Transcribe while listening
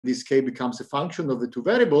this k becomes a function of the two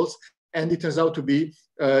variables, and it turns out to be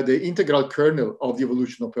the integral kernel of the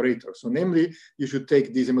evolution operator. So namely, you should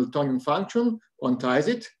take this Hamiltonian function, quantize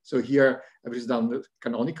it. So here, it is done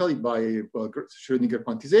canonically by Schrödinger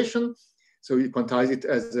quantization. So you quantize it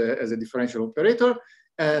as a differential operator.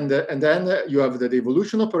 And then you have the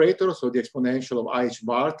evolution operator, so the exponential of IH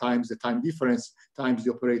bar times the time difference times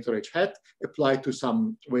the operator H hat applied to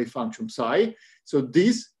some wave function psi. So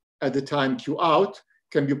this, at the time Q out,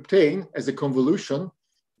 can be obtained as a convolution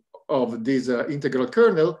of this integral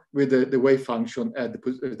kernel with the wave function at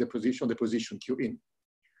the position Q in.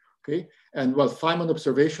 Okay, and well, Feynman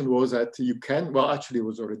observation was that you can, well, actually it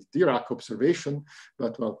was already Dirac observation,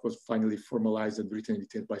 but well, it was finally formalized and written in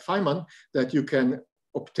detail by Feynman, that you can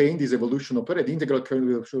obtain this evolution operator, the integral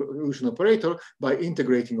kernel evolution operator, by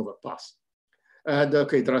integrating over paths. And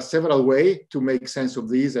okay, there are several ways to make sense of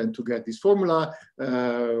these and to get this formula.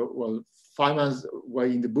 Well, Feynman's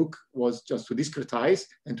way in the book was just to discretize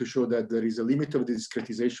and to show that there is a limit of the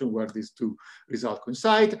discretization where these two results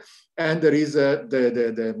coincide. And there is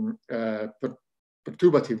the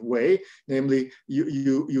perturbative way, namely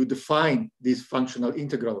you define this functional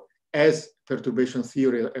integral as perturbation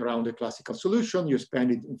theory around a classical solution, you expand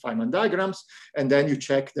it in Feynman diagrams, and then you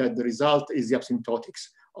check that the result is the asymptotics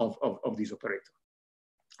of this operator.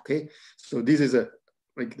 Okay, so this is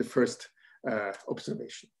like the first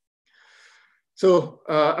observation. So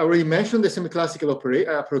I already mentioned the semi-classical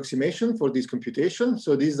approximation for this computation.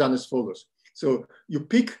 So this is done as follows. So you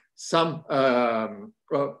pick some,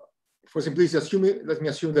 well, for simplicity, let me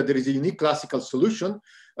assume that there is a unique classical solution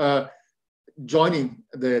joining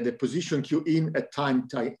the position Q in at time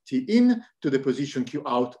t in to the position Q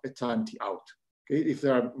out at time t out. Okay? If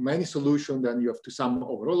there are many solutions, then you have to sum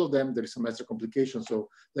over all of them. There is some extra complication. So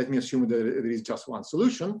let me assume that there is just one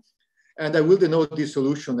solution. And I will denote this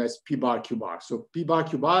solution as P bar Q bar. So P bar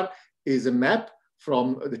Q bar is a map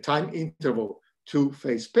from the time interval to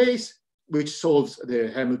phase space, which solves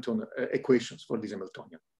the Hamilton equations for this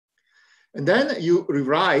Hamiltonian. And then you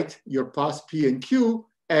rewrite your paths P and Q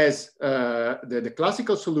as the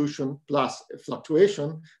classical solution plus a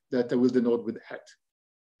fluctuation that I will denote with the hat.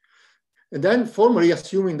 And then formally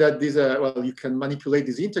assuming that this, well, you can manipulate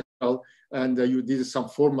this integral and this is some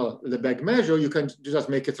formal Lebesgue measure, you can just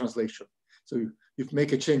make a translation. So you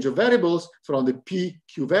make a change of variables from the P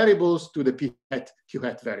Q variables to the P hat Q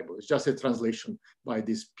hat variable. It's just a translation by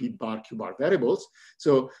these P bar Q bar variables.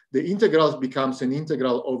 So the integral becomes an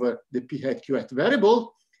integral over the P hat Q hat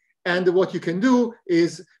variable. And what you can do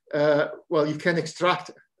is, well, you can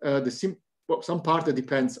extract some part that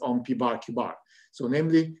depends on P bar Q bar. So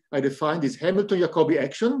namely, I define this Hamilton-Jacobi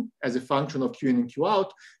action as a function of Q in and Q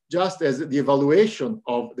out, just as the evaluation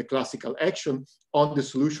of the classical action on the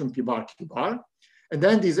solution P bar Q bar. And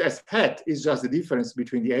then this S hat is just the difference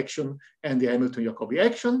between the action and the Hamilton-Jacobi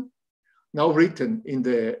action, now written in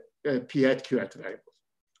the P hat Q hat variables.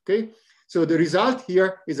 Okay, so the result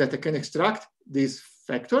here is that I can extract this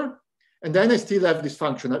factor, and then I still have this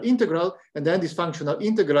functional integral, and then this functional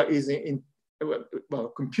integral is well,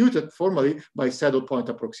 computed formally by saddle point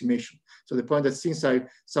approximation. So the point that since I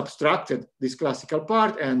subtracted this classical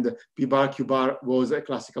part and P bar Q bar was a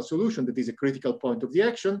classical solution that is a critical point of the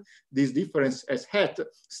action, this difference S hat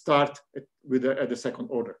start at the second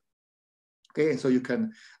order. Okay, and so you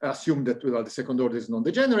can assume that well, the second order is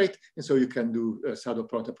non-degenerate, and so you can do saddle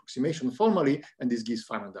point approximation formally, and this gives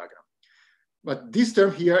Feynman diagram. But this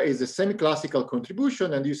term here is a semi-classical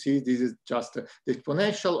contribution, and you see this is just the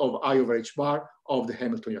exponential of I over H bar of the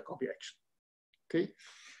Hamilton-Jacobi action. Okay,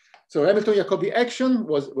 so Hamilton-Jacobi action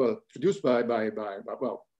was well produced by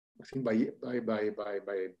well, I think by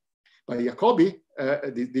Jacobi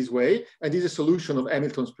this way, and this is a solution of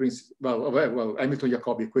Hamilton's principle, well,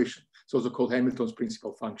 Hamilton-Jacobi equation. It's also called Hamilton's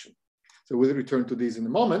principal function. So we'll return to this in a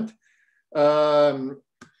moment.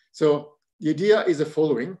 So the idea is the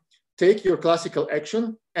following. Take your classical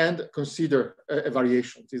action and consider a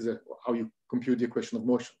variation. This is how you compute the equation of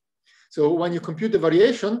motion. So when you compute the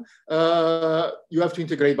variation, you have to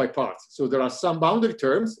integrate by parts. So there are some boundary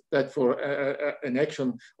terms that for an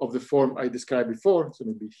action of the form I described before, so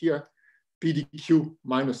maybe here, PDQ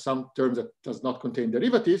minus some terms that does not contain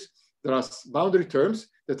derivatives, there are boundary terms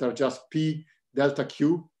that are just P delta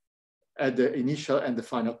Q at the initial and the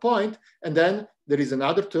final point. And then there is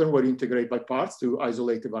another term where you integrate by parts to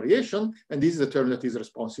isolate the variation. And this is the term that is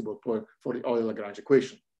responsible for the Euler-Lagrange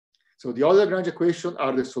equation. So the Euler-Lagrange equation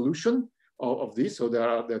are the solution of this. So there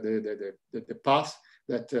are the paths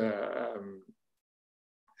that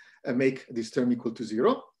make this term equal to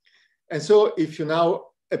 0. And so if you now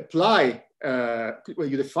apply well,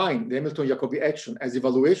 you define the Hamilton-Jacobi action as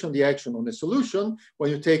evaluation of the action on the solution. When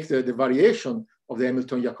you take the variation of the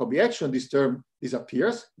Hamilton-Jacobi action, this term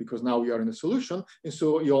disappears because now we are in a solution, and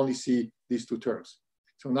so you only see these two terms.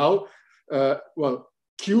 So now, well,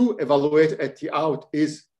 Q evaluated at T out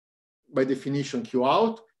is by definition Q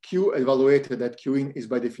out. Q evaluated at Q in is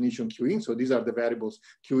by definition Q in. So these are the variables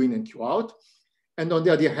Q in and Q out. And on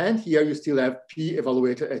the other hand, here you still have P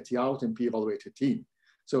evaluated at T out and P evaluated at T in.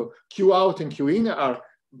 So Q out and Q in are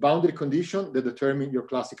boundary conditions that determine your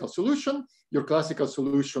classical solution. Your classical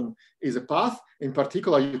solution is a path. In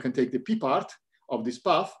particular, you can take the P part of this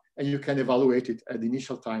path and you can evaluate it at the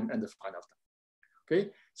initial time and the final time.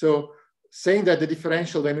 Okay, so saying that the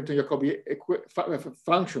differential Hamilton-Jacobi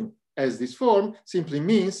function as this form simply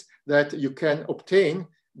means that you can obtain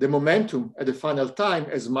the momentum at the final time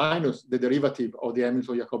as minus the derivative of the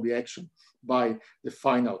Hamilton-Jacobi action by the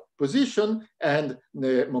final position, and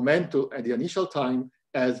the momentum at the initial time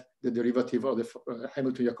as the derivative of the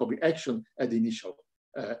Hamilton-Jacobi action at the initial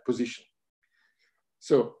position.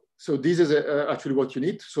 So this is actually what you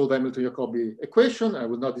need to solve the Hamilton-Jacobi equation. I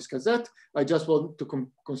will not discuss that. I just want to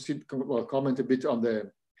comment a bit on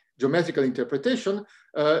the geometrical interpretation.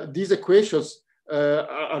 These equations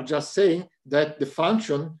are just saying that the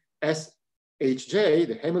function SHJ,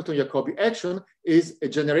 the Hamilton-Jacobi action, is a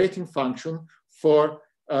generating function for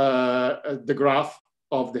the graph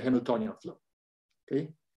of the Hamiltonian flow.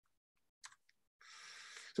 Okay.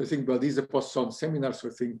 So I think, well, this is a Poisson seminar, so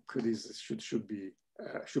I think this should be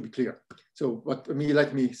clear. So let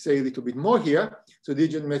me say a little bit more here. So the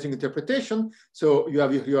geometric interpretation. So you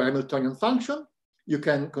have your Hamiltonian function. You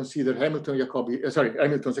can consider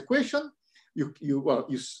Hamilton's equation.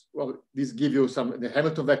 This gives you the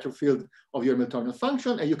Hamilton vector field of your Hamiltonian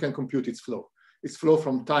function, and you can compute its flow. Its flow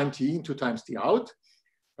from time t in to times t out,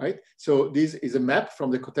 right? So this is a map from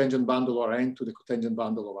the cotangent bundle Rn to the cotangent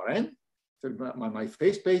bundle of Rn. So my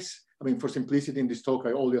phase space. I mean, for simplicity in this talk,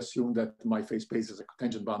 I only assume that my phase space is a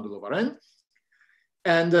cotangent bundle of Rn.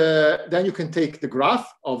 And then you can take the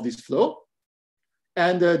graph of this flow.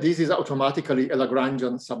 And this is automatically a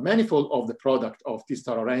Lagrangian submanifold of the product of T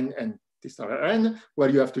star Rn and T star Rn, where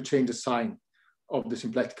you have to change the sign of the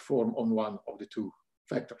symplectic form on one of the two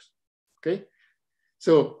vectors. Okay.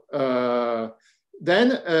 So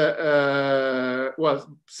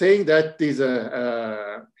saying that this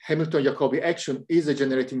Hamilton-Jacobi action is a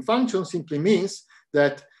generating function simply means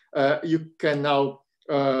that you can now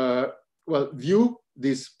view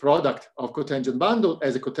this product of cotangent bundle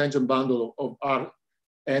as a cotangent bundle of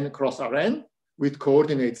Rn cross Rn with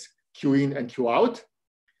coordinates Q in and Q out.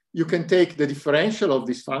 You can take the differential of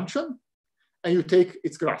this function and you take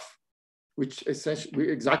its graph, which essentially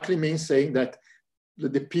exactly means saying that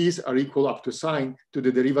the p's are equal up to sign to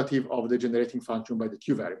the derivative of the generating function by the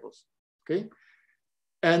Q variables, okay?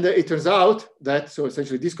 And it turns out that, so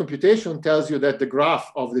essentially this computation tells you that the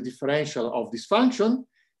graph of the differential of this function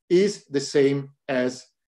is the same as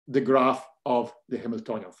the graph of the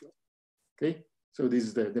Hamiltonian flow, okay? So this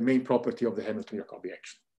is the main property of the Hamilton-Jacobi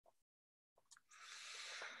action.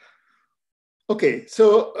 Okay,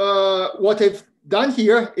 so what I've done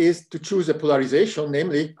here is to choose a polarization,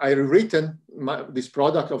 namely I've rewritten this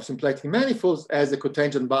product of symplectic manifolds as a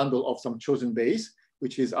cotangent bundle of some chosen base,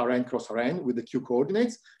 which is Rn cross Rn with the Q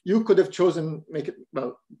coordinates. You could have chosen,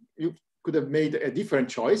 you could have made a different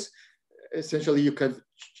choice. Essentially, you could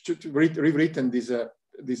have rewritten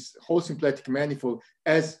this whole symplectic manifold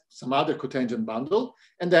as some other cotangent bundle.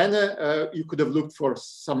 And then you could have looked for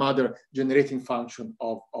some other generating function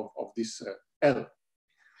of this L.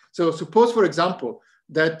 So suppose, for example,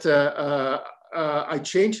 that I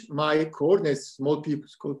change my coordinates small p,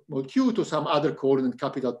 small q to some other coordinate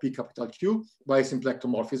capital P, capital Q by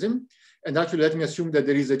symplectomorphism. And actually, let me assume that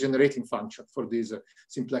there is a generating function for this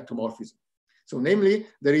symplectomorphism. So namely,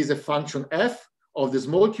 there is a function f of the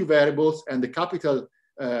small q variables and the capital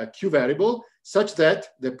Q variable such that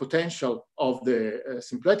the potential of the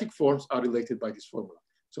symplectic forms are related by this formula.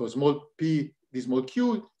 So small p, the small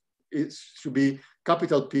q, it should be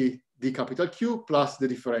capital P d capital Q plus the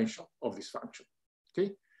differential of this function.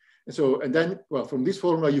 Okay, and so then from this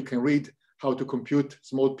formula you can read how to compute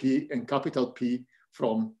small p and capital P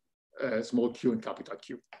from small q and capital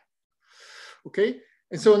Q. Okay,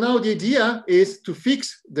 and so now the idea is to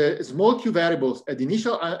fix the small q variables at the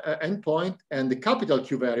initial endpoint and the capital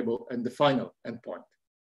Q variable and the final endpoint.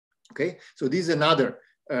 Okay, so this is another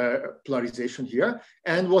polarization here.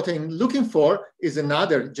 And what I'm looking for is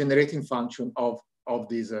another generating function of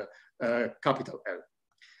this capital L.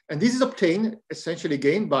 And this is obtained essentially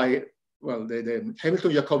again by, the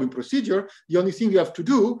Hamilton-Jacobi procedure. The only thing you have to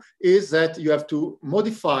do is that you have to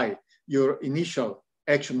modify your initial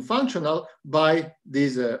action functional by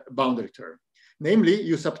this boundary term. Namely,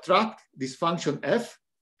 you subtract this function f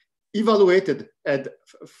evaluated at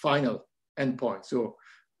final endpoint. So,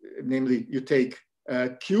 namely, you take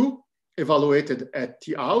q evaluated at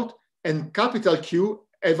t out and capital Q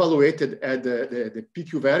evaluated at the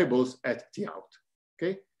PQ variables at t out.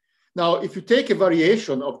 Okay. Now, if you take a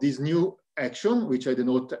variation of this new action, which I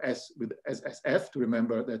denote as f to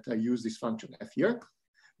remember that I use this function f here,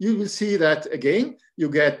 you will see that again you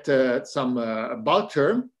get some bulk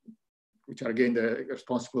term, which are again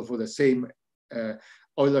responsible for the same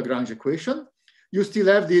Euler-Lagrange equation. You still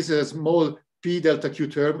have this small p delta q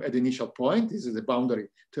term at the initial point. This is the boundary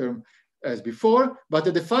term as before, but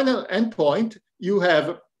at the final endpoint, you have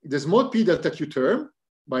the small p delta q term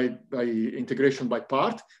by integration by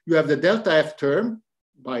part. You have the delta f term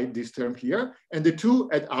by this term here, and the two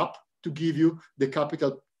add up to give you the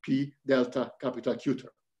capital P delta capital Q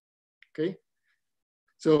term. Okay,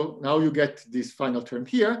 so now you get this final term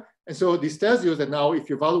here, and so this tells you that now if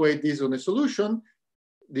you evaluate this on a solution,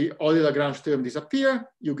 the Euler-Lagrange term disappear.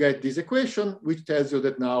 You get this equation, which tells you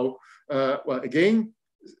that now, well, again,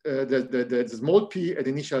 the small p at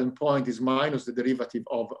the initial point is minus the derivative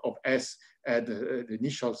of s at the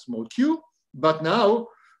initial small q. But now,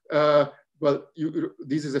 well,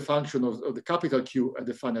 this is a function of the capital Q at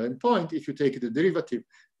the final endpoint. If you take the derivative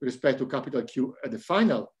with respect to capital Q at the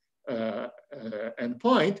final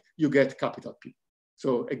endpoint, you get capital P.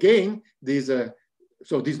 So again, this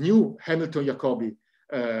new Hamilton-Jacobi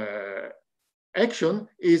action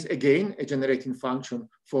is again a generating function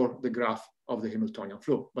for the graph of the Hamiltonian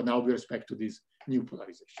flow, but now with respect to this new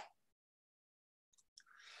polarization.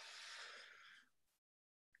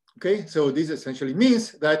 Okay, so this essentially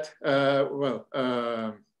means that,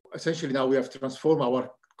 essentially now we have transformed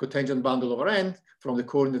our cotangent bundle over n from the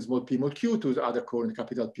coordinate small p mod q to the other coordinate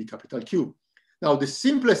capital P capital Q. Now the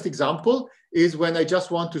simplest example is when I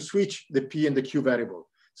just want to switch the p and the q variable.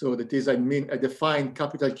 So that is, I define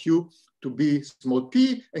capital Q to be small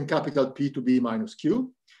p and capital P to be minus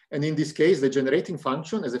q. And in this case, the generating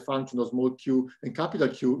function as a function of small q and capital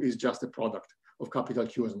Q is just a product of capital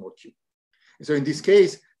Q and small q. And so in this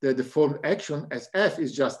case, the formed action as f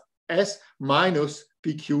is just s minus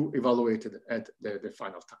pq evaluated at the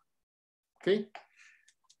final time. Okay.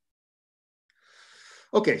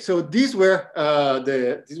 Okay, so these were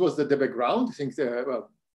this was the background. I think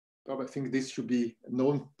I think this should be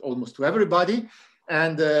known almost to everybody,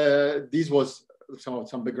 and this was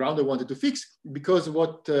some background I wanted to fix, because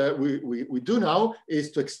what we do now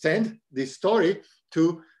is to extend this story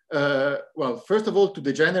to well, first of all, to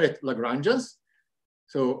degenerate Lagrangians.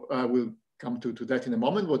 So we'll come to that in a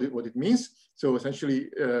moment, what it means. So essentially,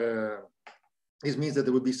 this means that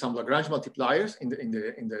there will be some Lagrange multipliers in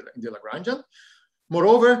the Lagrangian.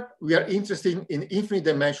 Moreover, we are interested in infinite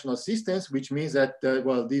dimensional systems, which means that,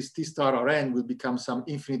 well, this T star Rn will become some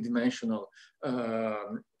infinite dimensional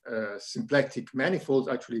symplectic manifolds.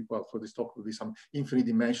 Actually, well, for this talk will be some infinite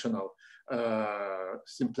dimensional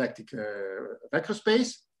symplectic vector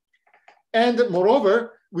space. And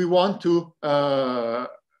moreover, we want to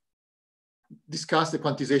discuss the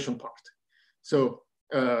quantization part. So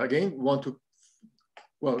again, we want to,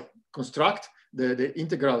 well, construct the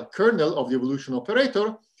integral kernel of the evolution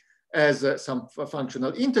operator as some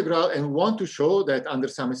functional integral, and want to show that under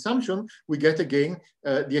some assumption, we get again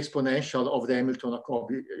the exponential of the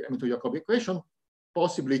Hamilton-Jacobi equation,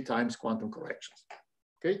 possibly times quantum corrections.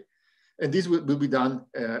 Okay, and this will be done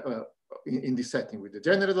in this setting with the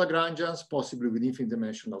general Lagrangians, possibly with infinite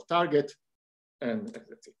dimensional target, and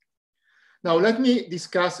that's it. Now let me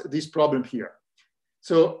discuss this problem here.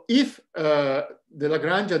 So if the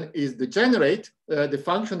Lagrangian is degenerate, the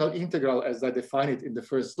functional integral as I defined it in the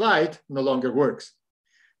first slide no longer works.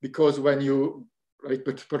 Because when you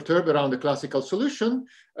perturb around the classical solution,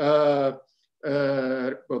 well,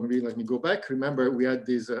 maybe let me go back. Remember, we had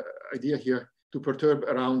this idea here to perturb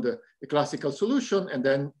around the classical solution and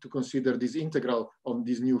then to consider this integral on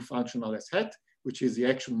this new functional S hat, which is the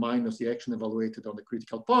action minus the action evaluated on the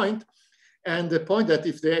critical point. And the point that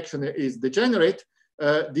if the action is degenerate,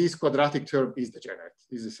 this quadratic term is degenerate.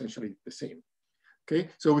 This is essentially the same. Okay,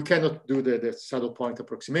 so we cannot do the saddle point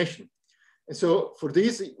approximation. And so for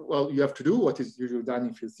this, well, you have to do what is usually done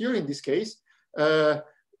in field theory in this case,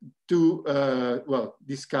 to well,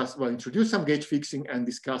 introduce some gauge fixing and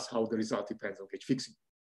discuss how the result depends on gauge fixing.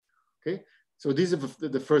 Okay, so this is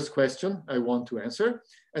the first question I want to answer.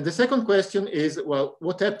 And the second question is, well,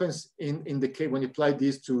 what happens in the case when you apply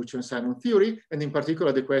this to Chern-Simons theory? And in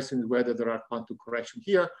particular, the question is whether there are quantum corrections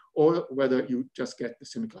here or whether you just get the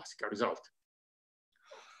semi-classical result.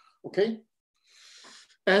 Okay.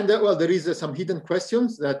 And well, there is some hidden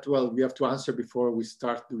questions that, well, we have to answer before we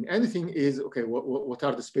start doing anything is, okay, what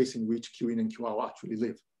are the space in which Q in and Q out actually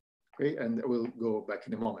live? Okay, and we'll go back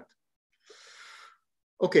in a moment.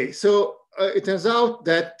 Okay, so it turns out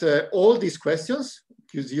that all these questions,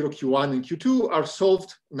 Q0, Q1, and Q2, are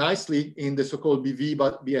solved nicely in the so-called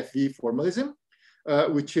BFV formalism,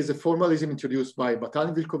 which is a formalism introduced by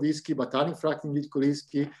Batalin-Wilkowicki,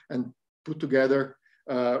 Batalin-Fracking-Wilkowicki, and put together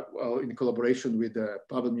well, in collaboration with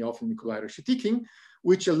Pavel Mioff and Nikolai Reshetikin,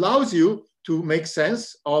 which allows you to make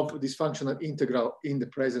sense of this functional integral in the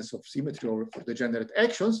presence of symmetry over degenerate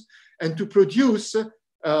actions, and to produce,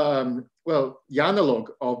 well, the analog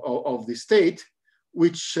of the state,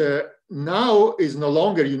 which now is no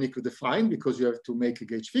longer uniquely defined because you have to make a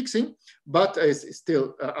gauge fixing, but is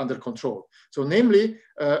still under control. So namely,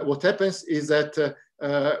 what happens is that,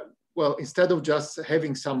 well, instead of just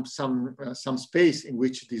having some space in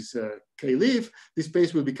which these K live, this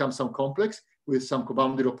space will become some complex with some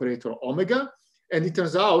co-boundary operator omega. And it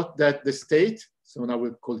turns out that the state, so now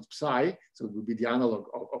we'll call it psi, so it will be the analog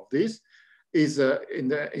of this, is in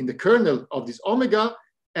the kernel of this omega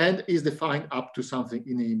and is defined up to something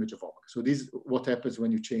in the image of omega. So this is what happens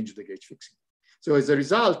when you change the gauge fixing. So as a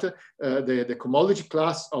result, the cohomology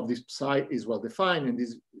class of this psi is well defined, and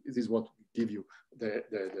this is what will give you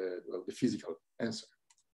the physical answer.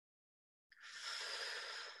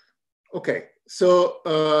 Okay, so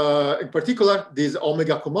in particular, this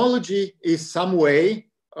omega cohomology is some way,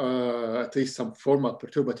 at least some formal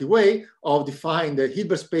perturbative way, of defining the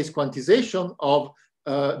Hilbert space quantization of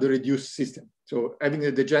the reduced system. So having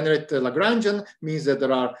a degenerate Lagrangian means that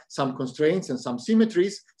there are some constraints and some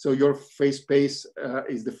symmetries. So your phase space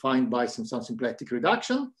is defined by some symplectic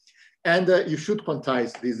reduction. And you should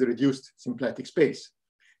quantize this reduced symplectic space.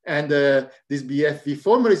 And this BFV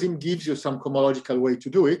formalism gives you some cohomological way to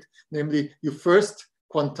do it. Namely, you first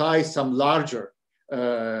quantize some larger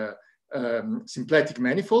symplectic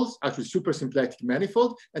manifolds, actually supersymplectic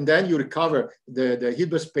manifold, and then you recover the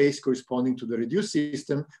Hilbert space corresponding to the reduced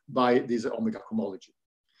system by this omega cohomology.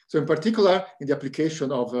 So in particular, in the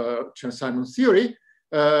application of Chern-Simons theory,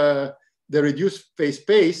 the reduced phase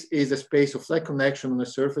space is a space of flat connection on a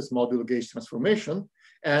surface modulo gauge transformation.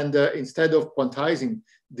 And instead of quantizing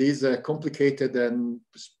this complicated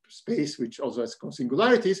space, which also has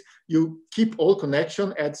singularities, you keep all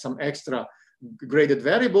connection, add some extra graded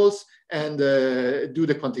variables, and do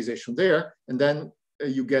the quantization there. And then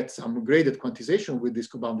you get some graded quantization with this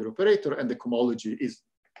co-boundary operator, and the cohomology is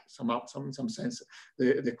somehow, in some sense,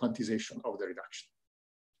 the quantization of the reduction.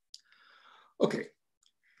 Okay.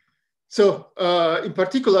 So in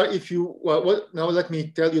particular, if you, well, now let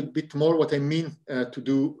me tell you a bit more what I mean to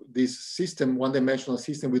do this system, one-dimensional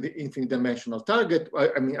system with the infinite dimensional target.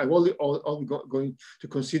 I mean, I'm only going to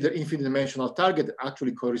consider infinite dimensional target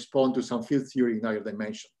actually correspond to some field theory in higher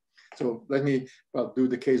dimension. So let me do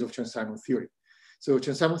the case of Chern-Simons theory. So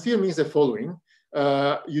Chern-Simons theory means the following.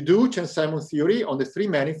 You do Chern-Simons theory on the three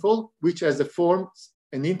manifold, which has the form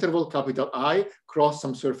an interval capital I cross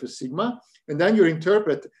some surface sigma, and then you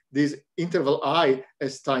interpret this interval I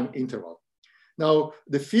as time interval. Now,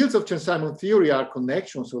 the fields of Chern-Simons theory are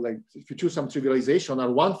connections, so like if you choose some trivialization,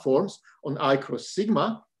 are one forms on I cross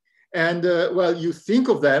sigma, and well, you think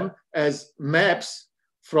of them as maps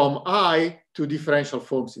from I to differential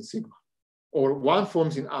forms in sigma, or one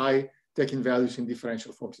forms in I taking values in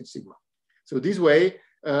differential forms in sigma. So this way,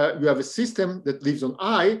 you have a system that lives on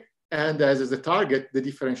I, and as the target, the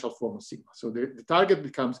differential form of sigma. So the target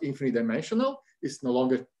becomes infinite dimensional. It's no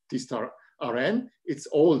longer T star Rn. It's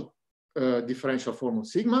all differential form of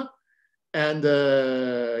sigma. And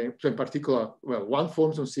in particular, well, one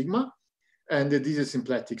forms on sigma. And this is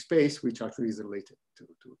symplectic space, which actually is related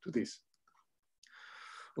to this.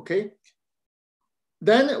 Okay.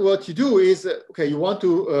 Then what you do is, okay, you want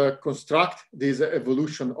to construct this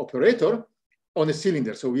evolution operator on a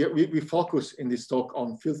cylinder. So we focus in this talk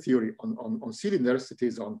on field theory on cylinders. It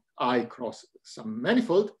is on I cross some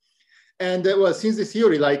manifold. And well, since the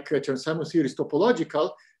theory, like Chern-Simons theory, is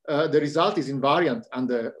topological, the result is invariant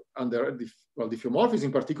under diffeomorphism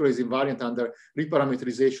in particular is invariant under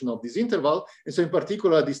reparameterization of this interval. And so in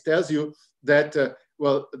particular, this tells you that,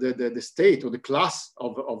 well, the state or the class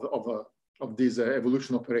of this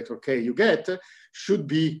evolution operator K you get should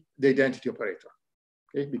be the identity operator.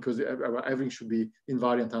 Okay, because everything should be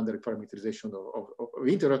invariant under the parameterization of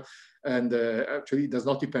interval, and actually it does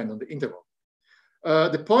not depend on the interval.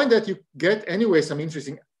 The point that you get anyway some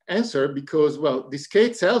interesting answer because, well, this K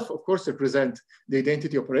itself, of course, represents the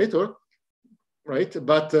identity operator, right?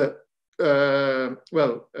 But,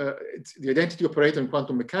 well, it's the identity operator in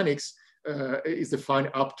quantum mechanics is defined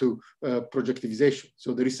up to projectivization.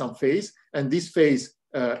 So there is some phase, and this phase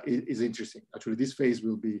is interesting. Actually, this phase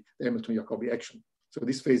will be the Hamilton-Jacobi action. So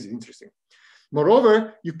this phase is interesting.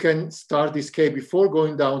 Moreover, you can start this K before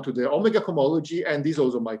going down to the omega cohomology, and this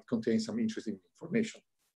also might contain some interesting information.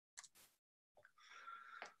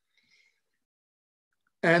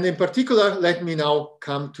 And in particular, let me now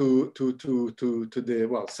come to the,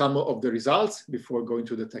 well, some of the results before going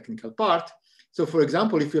to the technical part. So for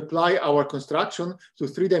example, if we apply our construction to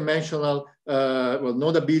three-dimensional, well,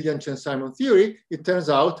 non-abelian Chern-Simons theory, it turns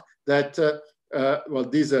out that, well,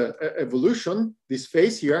 this evolution, this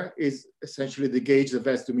phase here is essentially the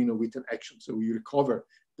gauge-West-Domino-Witten action. So we recover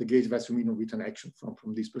the gauge-West-Domino-Witten action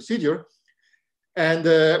from this procedure. And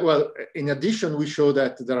well, in addition, we show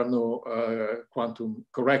that there are no quantum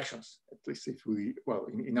corrections, at least if we, well,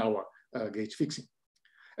 in our gauge fixing.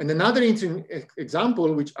 And another interesting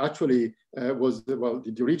example, which actually was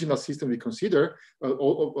the original system we consider,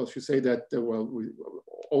 I should say that,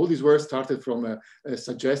 all these work started from a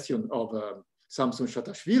suggestion of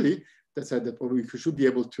Samson-Chatashvili that said that we should be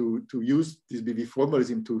able to use this BV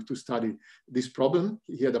formalism to study this problem.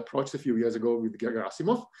 He had approached a few years ago with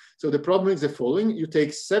Gerasimov. So the problem is the following. You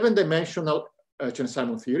take seven-dimensional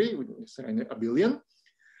Chern-Simons theory, with abelian,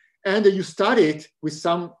 and you study it with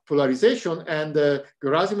some polarization, and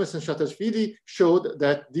Gerasimov and Chatashvili showed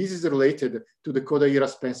that this is related to the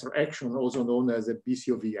Kodaira-Spencer action, also known as a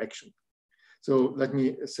BCOV action. So let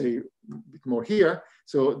me say a bit more here.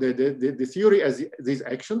 So the theory has this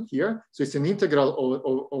action here. So it's an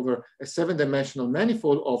integral over a seven-dimensional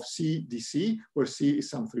manifold of C dc, where C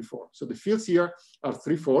is some three forms. So the fields here are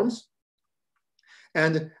three forms.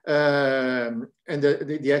 And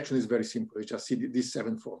the action is very simple. It's just these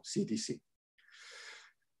seven forms, C dc.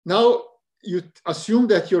 Now, you assume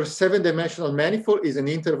that your seven-dimensional manifold is an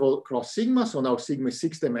interval cross sigma. So now sigma is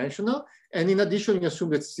six-dimensional. And in addition, you assume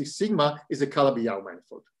that sigma is a Calabi-Yau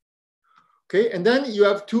manifold. Okay, and then you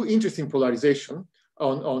have two interesting polarization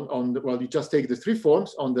on the, well, you just take the three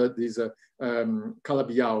forms on this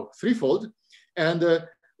Calabi-Yau threefold. And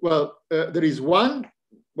there is one,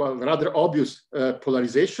 well, rather obvious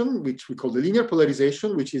polarization, which we call the linear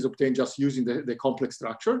polarization, which is obtained just using the complex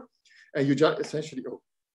structure. And you just essentially, oh,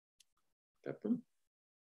 happen.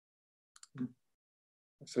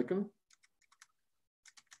 A second.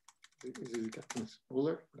 Is it getting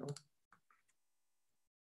smaller? No.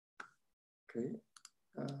 Okay.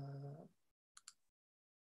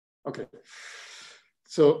 Okay.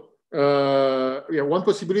 So yeah, one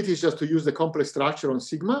possibility is just to use the complex structure on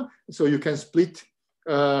sigma. So you can split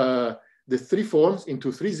the three forms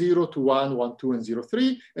into 3, 0, 2, 1, 1, 2, and 0,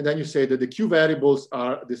 3. And then you say that the Q variables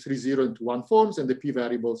are the 3, 0, and 2, 1 forms, and the P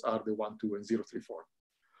variables are the 1, 2, and 0, 3 form.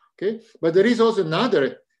 Okay. But there is also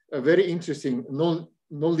another very interesting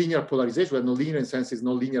non-linear polarization, where non-linear in sense is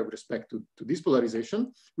non-linear with respect to this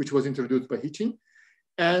polarization, which was introduced by Hitchin.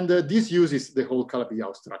 And this uses the whole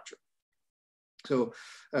Calabi-Yau structure. So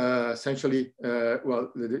essentially,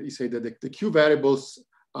 well, you say that the Q variables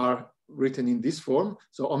are written in this form.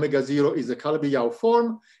 So omega 0 is the Calabi-Yau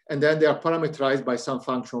form, and then they are parameterized by some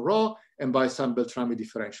function rho and by some Beltrami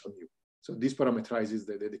differential mu. So this parameterizes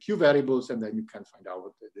the Q variables, and then you can find out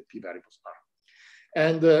what the P variables are.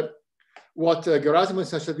 And what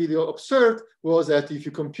Gerasimov and Chatashvili observed was that if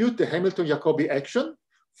you compute the Hamilton-Jacobi action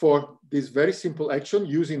for this very simple action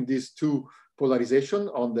using these two polarization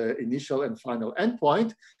on the initial and final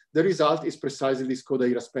endpoint, the result is precisely this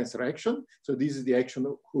Kodaira-Spencer action. So this is the action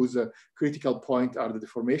whose critical point are the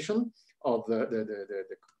deformation of the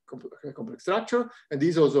complex structure. And this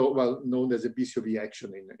is also well known as a BCOV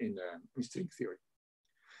action in string theory.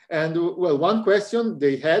 And well, one question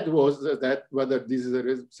they had was that whether this is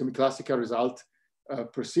a semi-classical result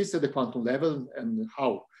persists at the quantum level and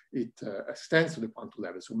how it extends to the quantum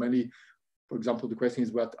level. So many, for example, the question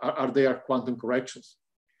is, what are there quantum corrections?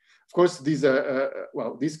 Of course, this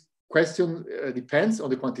question depends on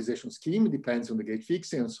the quantization scheme, depends on the gauge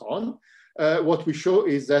fixing and so on. What we show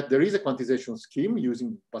is that there is a quantization scheme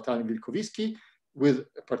using Batalin-Vilkovitsky with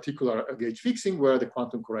a particular gauge fixing where the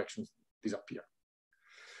quantum corrections disappear.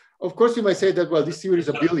 Of course, you might say that, well, this theory is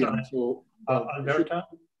abelian. So, Alberto?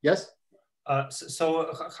 Yes?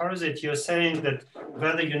 So how is it? You're saying that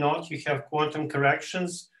whether or not you have quantum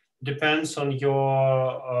corrections depends on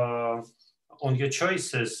your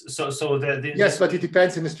choices. So that yes, but it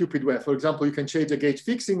depends in a stupid way. For example, you can change the gauge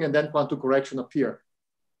fixing and then quantum correction appear.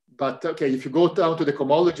 But okay, if you go down to the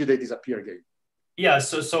cohomology, they disappear again. Yeah,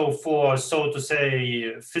 so for, so to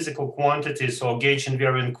say, physical quantities or gauge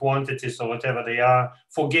invariant quantities or whatever they are,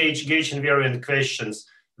 for gauge invariant questions,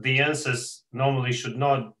 the answers normally should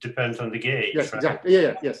not depend on the gauge. Yes, right? exactly.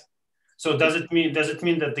 Yeah, yes. So does it mean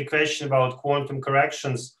that the question about quantum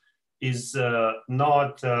corrections is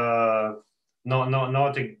not a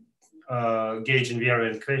gauge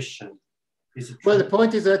invariant question? Well, the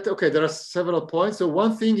point is that, okay, there are several points. So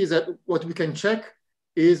one thing is that what we can check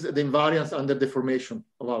is the invariance under deformation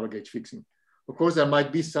of our gauge fixing. Of course, there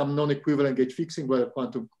might be some non-equivalent gauge fixing where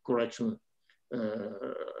quantum correction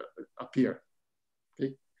appear.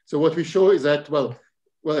 Okay, so what we show is that,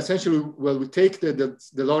 well, essentially, we take the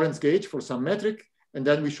Lorentz gauge for some metric, and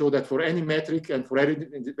then we show that for any metric and for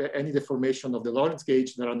any deformation of the Lorentz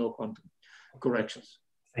gauge, there are no quantum corrections.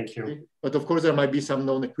 Thank you. Okay? But of course, there might be some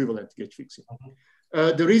non-equivalent gauge fixing.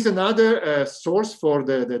 There is another source for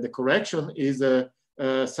the correction is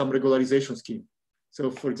some regularization scheme.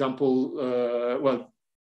 So, for example,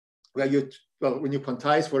 when you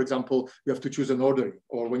quantize, for example, you have to choose an ordering,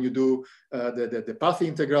 or when you do the path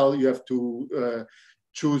integral, you have to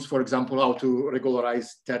choose, for example, how to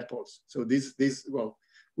regularize tadpoles. So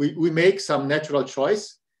we make some natural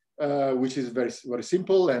choice, which is very, very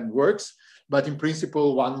simple and works. But in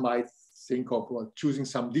principle, one might think of choosing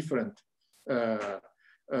some different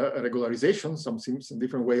regularization, some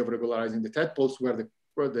different way of regularizing the tadpoles where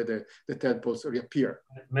the tadpoles reappear.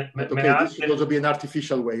 This should also be an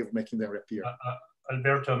artificial way of making them reappear.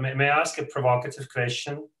 Alberto, may I ask a provocative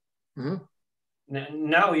question?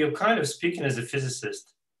 Now you're kind of speaking as a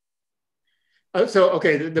physicist.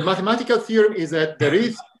 Okay, the mathematical theorem is that there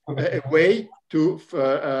is a way to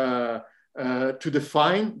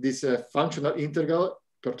define this functional integral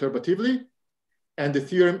perturbatively. And the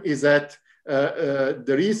theorem is that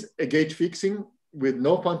there is a gauge fixing with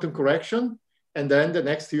no quantum correction. And then the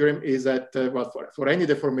next theorem is that, for any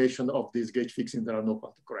deformation of this gauge fixing, there are no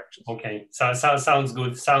quantum corrections. Okay, sounds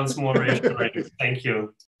good. Sounds more reassuring. Thank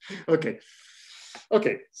you.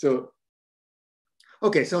 Okay,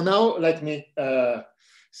 so now let me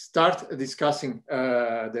start discussing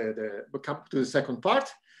come to the second part,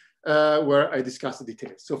 where I discuss the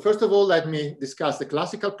details. So first of all, let me discuss the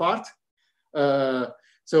classical part.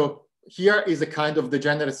 So here is a kind of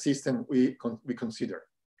degenerate system we consider.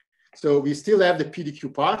 So we still have the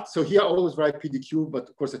PDQ part. So here I always write PDQ, but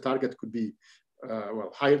of course the target could be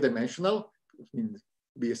higher dimensional. I mean,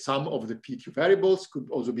 be a sum of the PQ variables, could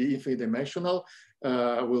also be infinite dimensional.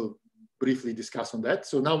 We'll briefly discuss on that.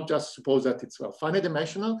 So now just suppose that it's finite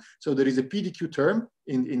dimensional. So there is a PDQ term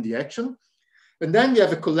in the action. And then we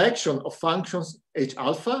have a collection of functions H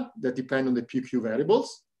alpha that depend on the PQ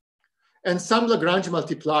variables, and some Lagrange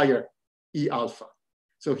multiplier E alpha.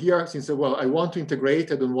 So here, since I want to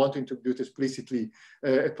integrate, I don't want to introduce explicitly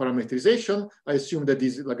a parameterization, I assume that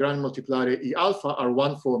these Lagrange multiplier E alpha are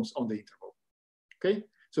one forms on the interval. Okay,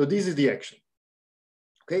 so this is the action.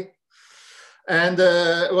 Okay, and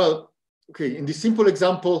in this simple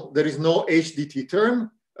example, there is no HDT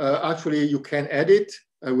term. Actually, you can add it.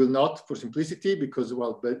 I will not for simplicity because,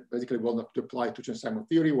 basically will not apply to Chern-Simons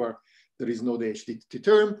theory where there is no HDT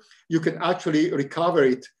term. You can actually recover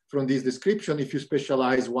it from this description if you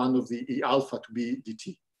specialize one of the E alpha to be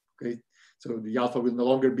dt. Okay, so the alpha will no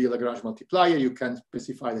longer be a Lagrange multiplier. You can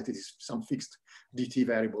specify that it is some fixed dt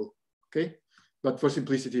variable. Okay, but for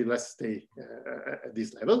simplicity, let's stay at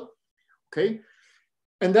this level. Okay,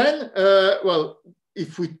 and then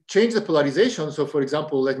if we change the polarization, so for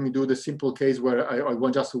example, let me do the simple case where I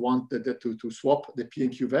just want to swap the P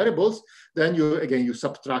and Q variables, then you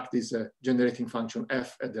subtract this generating function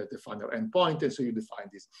f at the final endpoint, and so you define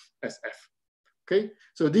this as f. Okay,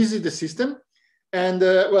 so this is the system. And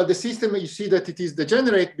the system, you see that it is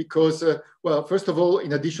degenerate because, first of all,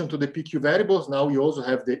 in addition to the PQ variables, now you also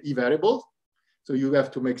have the E variables. So you have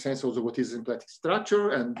to make sense also what is symplectic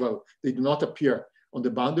structure, and they do not appear on the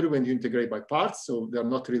boundary when you integrate by parts, so they're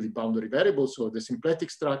not really boundary variables. So the symplectic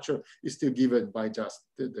structure is still given by just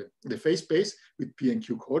the phase space with P and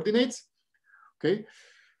Q coordinates. Okay,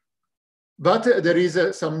 but there is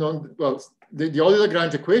some the other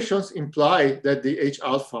Lagrange equations imply that the H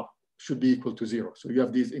alpha should be equal to 0. So you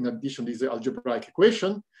have this, in addition, this algebraic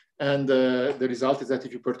equation, and the result is that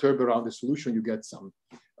if you perturb around the solution, you get some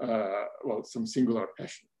some singular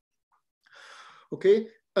Hessian. Okay.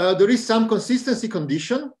 There is some consistency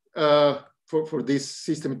condition for this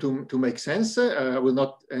system to make sense. I will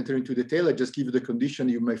not enter into detail. I just give you the condition.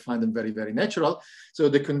 You may find them very, very natural. So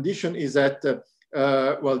the condition is that,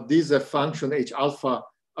 these function H alpha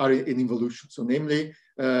are in involution. So namely,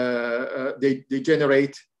 they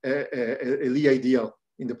generate a Lie ideal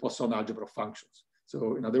in the Poisson algebra of functions.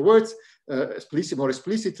 So in other words, more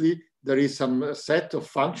explicitly, there is some set of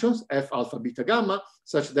functions, f alpha beta gamma,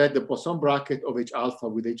 such that the Poisson bracket of H alpha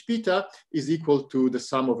with H beta is equal to the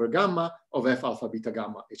sum over gamma of f alpha beta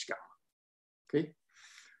gamma H gamma. Okay.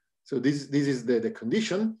 So this is the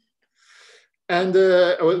condition. And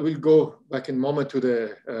we'll go back in a moment to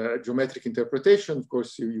the geometric interpretation. Of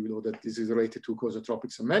course, you know that this is related to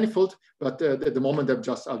coisotropics and manifold, but at the moment I'm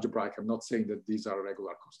just algebraic. I'm not saying that these are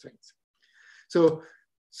regular constraints.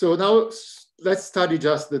 So now let's study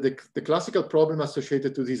just the classical problem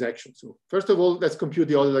associated to these actions. So first of all, let's compute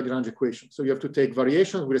the Euler-Lagrange equation. So you have to take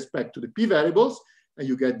variation with respect to the p variables, and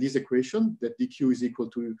you get this equation that dq is equal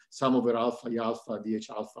to sum over alpha e alpha dh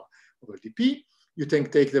alpha over dp. You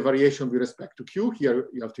take the variation with respect to q. Here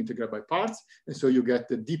you have to integrate by parts, and so you get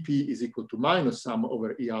the dp is equal to minus sum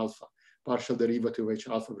over e alpha partial derivative of h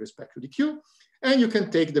alpha with respect to dq. And you can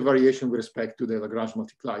take the variation with respect to the Lagrange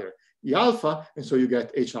multiplier E alpha, and so you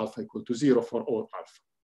get H alpha equal to 0 for all alpha.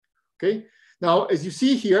 Okay. Now, as you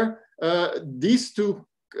see here, these two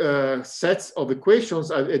sets of equations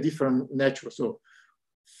are a different nature. So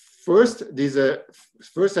first, this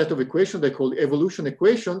first set of equations they call evolution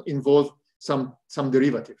equation involve some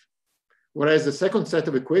derivative, whereas the second set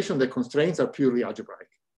of equations, the constraints are purely algebraic.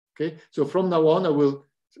 Okay. So from now on, I will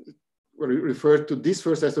refer to this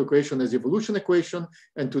first set of equation as evolution equation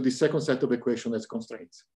and to the second set of equation as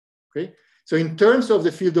constraints. Okay, so in terms of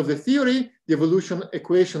the field of the theory, the evolution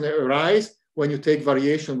equation arise when you take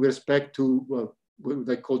variation with respect to, well, what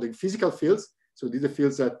they call the physical fields. So these are the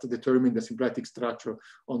fields that determine the symplectic structure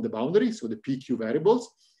on the boundary, so the PQ variables.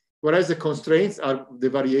 Whereas the constraints are the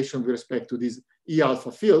variation with respect to these E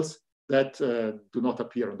alpha fields that do not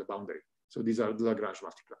appear on the boundary. So these are the Lagrange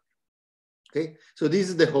multiplier. Okay, so this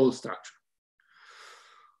is the whole structure.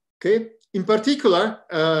 Okay, in particular,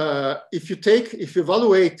 if you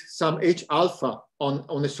evaluate some H alpha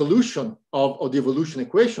on a solution of the evolution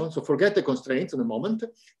equation, so forget the constraints in a moment,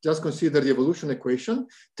 just consider the evolution equation,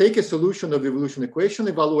 take a solution of the evolution equation,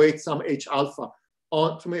 evaluate some H alpha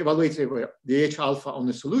evaluate the H alpha on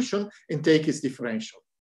the solution and take its differential.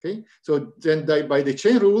 Okay, so then by the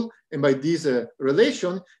chain rule and by this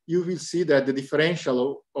relation, you will see that the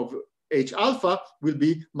differential of H alpha will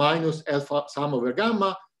be minus alpha sum over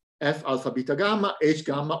gamma F alpha beta gamma, H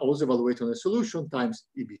gamma also evaluated on the solution times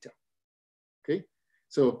E beta. Okay,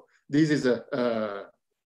 so this is an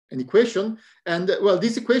equation, and well,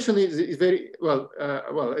 this equation is very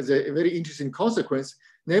is a very interesting consequence.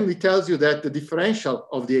 Namely, tells you that the differential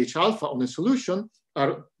of the H alpha on the solution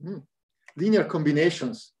are linear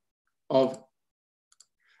combinations of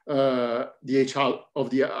the H alpha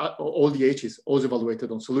of all the H's also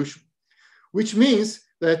evaluated on solution, which means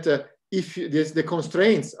that if the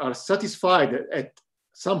constraints are satisfied at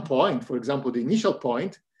some point, for example, the initial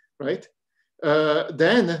point, right,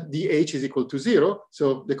 then the H is equal to 0.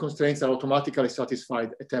 So the constraints are automatically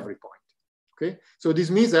satisfied at every point. Okay, so this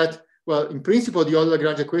means that, well, in principle, the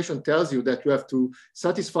Euler-Lagrange equation tells you that you have to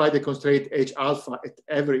satisfy the constraint H alpha at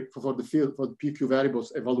every, for the field, for the PQ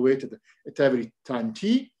variables evaluated at every time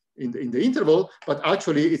t in the interval, but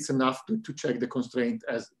actually it's enough to check the constraint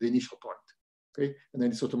as the initial point. Okay, and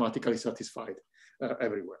then it's automatically satisfied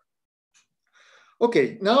everywhere.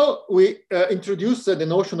 Okay, now we introduce the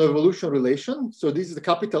notion of evolution relation. So this is the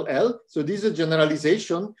capital L. So this is a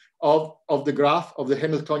generalization of the graph of the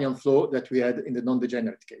Hamiltonian flow that we had in the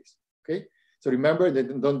non-degenerate case. Okay, so remember that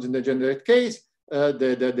in the non-degenerate case,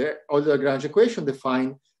 the Euler-Lagrange equation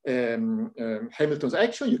define Hamilton's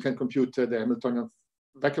action. You can compute the Hamiltonian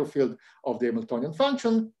vector field of the Hamiltonian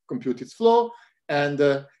function, compute its flow, and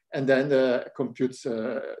then computes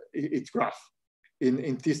its graph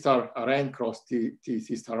in T star Rn cross T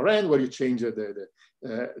star Rn, where you change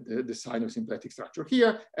the sign of symplectic structure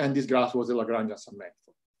here, and this graph was a Lagrangian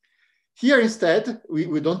submanifold. Here instead,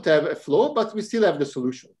 we don't have a flow, but we still have the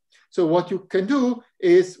solution. So what you can do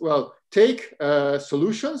is, well, take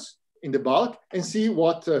solutions in the bulk and see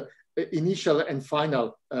what initial and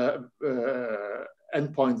final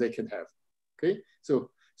endpoints they can have. Okay,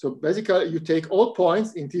 so basically, you take all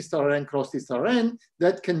points in T star N cross T star N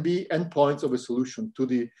that can be endpoints of a solution to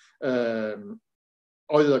the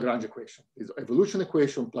Euler-Lagrange equation, this evolution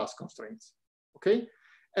equation plus constraints. Okay,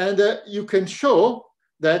 and you can show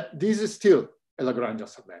that this is still a Lagrangian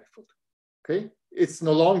submanifold. Okay, it's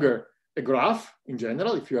no longer a graph in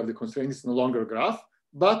general. If you have the constraint, it's no longer a graph,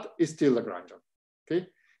 but it's still Lagrangian. Okay,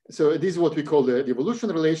 so this is what we call the evolution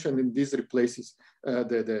relation, and this replaces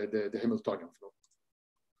the Hamiltonian flow.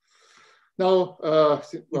 Now,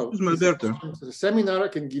 well, the seminar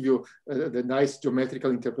can give you the nice geometrical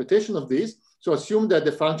interpretation of this. So assume that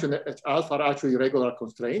the function H alpha are actually regular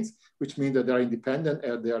constraints, which means that they are independent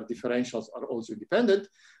and their differentials are also independent.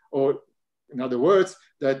 Or in other words,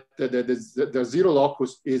 that the zero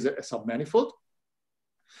locus is a submanifold.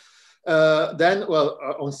 Then, well,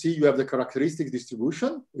 on C, you have the characteristic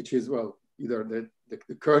distribution, which is, well, either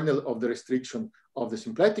the kernel of the restriction of the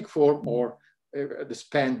symplectic form or the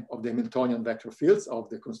span of the Hamiltonian vector fields of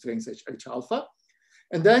the constraints H alpha.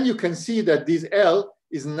 And then you can see that this L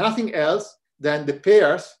is nothing else than the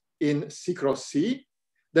pairs in C cross C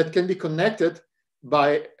that can be connected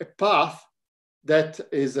by a path that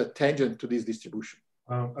is a tangent to this distribution.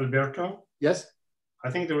 Alberto? Yes? I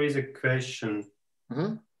think there is a question.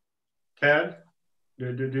 Mm-hmm. Ted,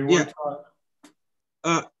 do you want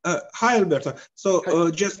to? Hi, Alberto. So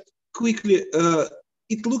just quickly,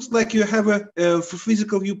 it looks like you have a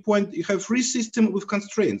physical viewpoint, you have free system with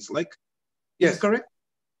constraints, like, yes, is correct?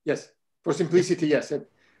 Yes, for simplicity, yes.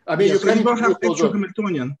 I mean, yeah, you so can you don't have actual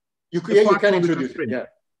Hamiltonian. You can introduce it, yeah.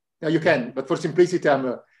 Now you can, but for simplicity,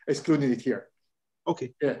 I'm excluding it here.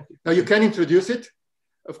 Okay. Yeah. Okay. Now you can introduce it,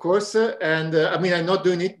 of course, I mean, I'm not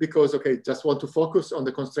doing it because, okay, just want to focus on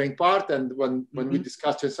the constraint part. And when we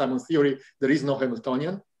discuss Chern-Simons theory, there is no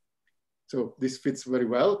Hamiltonian. So this fits very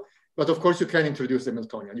well. But of course, you can introduce the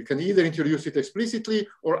Hamiltonian. You can either introduce it explicitly,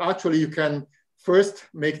 or actually you can first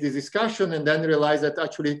make this discussion and then realize that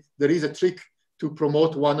actually there is a trick to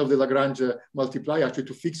promote one of the Lagrange multiplier, actually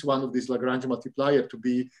to fix one of these Lagrange multiplier to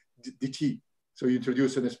be dt. So you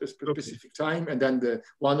introduce in a specific time, and then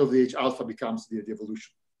one of the H alpha becomes the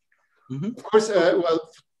evolution. Of course, well,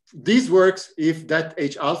 this works if that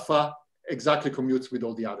H alpha exactly commutes with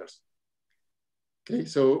all the others. Okay,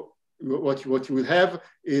 so what you will have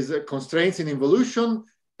is constraints in involution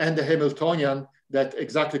and the Hamiltonian that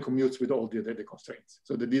exactly commutes with all the constraints.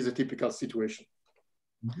 So that is a typical situation.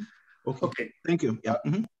 Okay. Thank you. Yeah.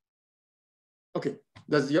 Okay.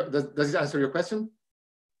 Does it answer your question?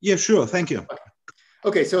 Yeah, sure. Thank you.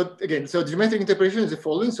 Okay. So again, so the geometric interpretation is the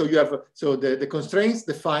following. So you have the constraints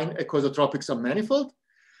define a quadratropic submanifold.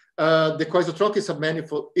 The quadratropic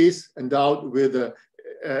submanifold is endowed with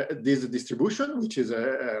this distribution, which is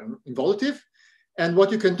involutive. And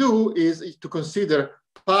what you can do is to consider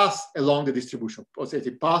paths along the distribution, or say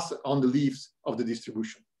paths on the leaves of the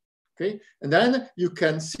distribution. Okay, and then you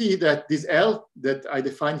can see that this L that I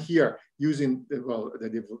defined here using the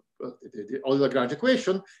Euler Lagrange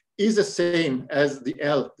equation is the same as the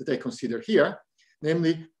L that I consider here,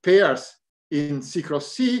 namely pairs in C cross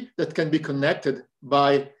C that can be connected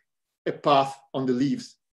by a path on the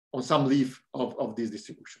leaves, on some leaf of this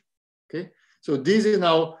distribution. Okay, so this is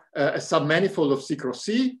now a submanifold of C cross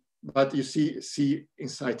C, but you see C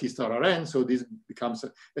inside T star Rn, so this becomes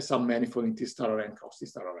a submanifold in T star Rn cross T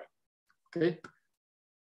star Rn. Okay,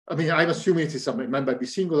 I mean, I'm assuming it is it might be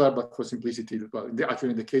singular, but for simplicity, well,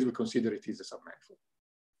 actually in the case we consider it is a submanifold.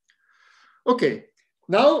 Okay,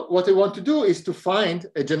 now what I want to do is to find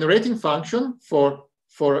a generating function for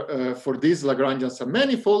this Lagrangian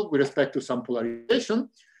submanifold with respect to some polarization.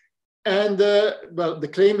 And well, the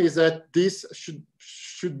claim is that this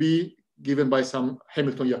should be given by some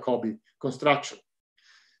Hamilton-Jacobi construction.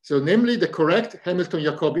 So namely, the correct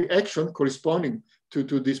Hamilton-Jacobi action corresponding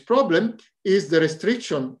to this problem is the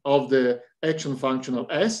restriction of the action function of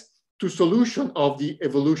S to solution of the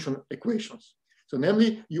evolution equations. So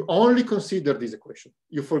namely, you only consider this equation.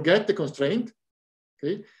 You forget the constraint,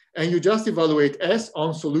 okay? And you just evaluate S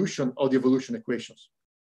on solution of the evolution equations.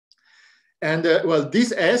 And well,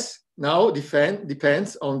 this S now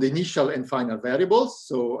depends on the initial and final variables.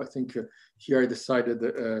 So I think here I decided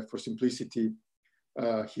for simplicity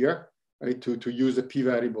here, right, to use the p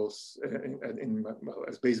variables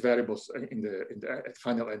as base variables in the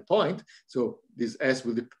final endpoint. So this S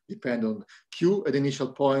will depend on Q at the initial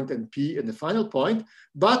point and P at the final point,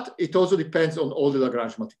 but it also depends on all the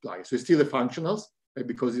Lagrange multipliers. So it's still the functionals, right,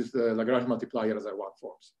 because it's the Lagrange multipliers are one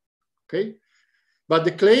forms. Okay, but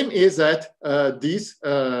the claim is that this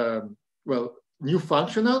well, new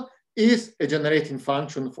functional is a generating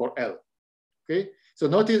function for L. Okay, so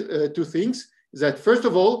notice two things. Is that first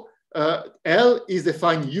of all, L is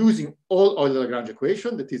defined using all Euler Lagrange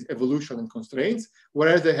equation, that is evolution and constraints,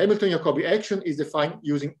 whereas the Hamilton-Jacobi action is defined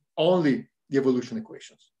using only the evolution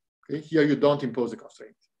equations. Okay, here you don't impose a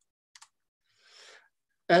constraint.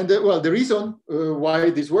 And well, the reason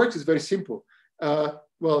why this works is very simple.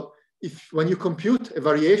 Well, when you compute a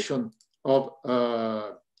variation of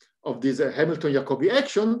this Hamilton-Jacobi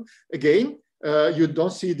action, again, you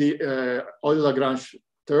don't see the Euler Lagrange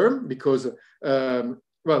term because,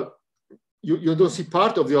 well, you don't see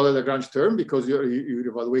part of the Euler Lagrange term because you're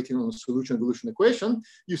evaluating on a solution evolution equation.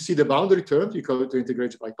 You see the boundary term, you call it to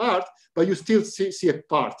integrate by part, but you still see a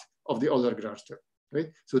part of the Euler Lagrange term. Right?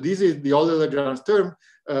 So this is the Euler Lagrange term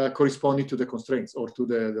corresponding to the constraints or to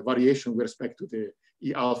the variation with respect to the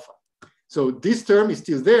E alpha. So this term is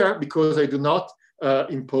still there because I do not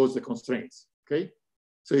impose the constraints. Okay.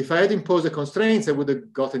 So if I had imposed the constraints, I would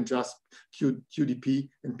have gotten just QDP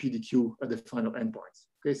and PDQ at the final endpoints.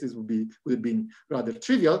 Okay, so this would have been rather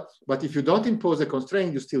trivial, but if you don't impose a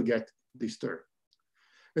constraint, you still get this term.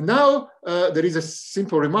 And now there is a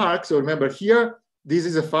simple remark. So remember here, this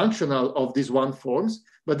is a functional of these one forms,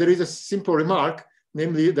 but there is a simple remark,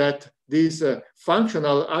 namely that this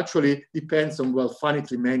functional actually depends on, well,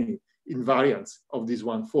 finitely many invariants of these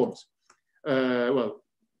one forms. Well,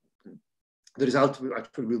 the result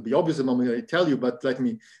actually will be obvious the moment I tell you, but let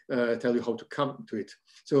me tell you how to come to it.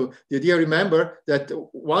 So the idea, remember, that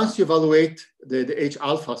once you evaluate the H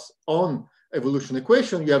alphas on evolution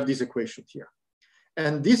equation, you have this equation here.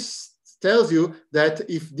 And this tells you that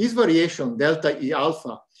if this variation, delta E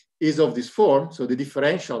alpha, is of this form, so the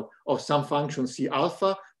differential of some function C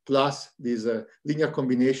alpha plus this linear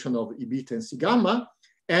combination of E beta and C gamma,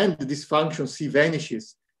 and this function C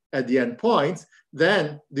vanishes at the end points,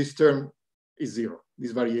 then this term is zero.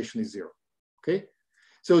 This variation is zero. Okay?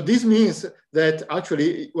 So this means that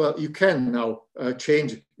actually, well, you can now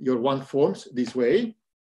change your one forms this way.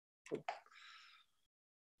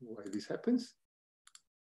 Why this happens?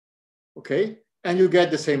 Okay, and you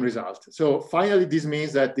get the same result. So finally, this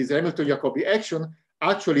means that this Hamilton-Jacobi action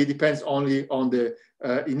actually depends only on the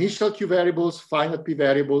initial Q variables, final P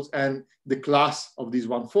variables, and the class of this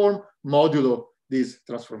one form modulo these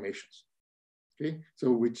transformations. Okay,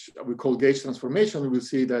 so which we call gauge transformation. We will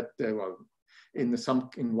see that well, in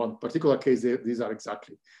one particular case, these are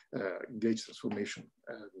exactly gauge transformation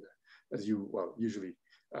as you well usually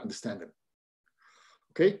understand them.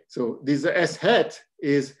 Okay, so this S hat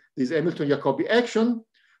is this Hamilton-Jacobi action,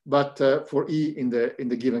 but for E in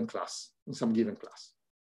the given class, in some given class.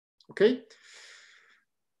 Okay.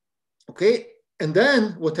 Okay, and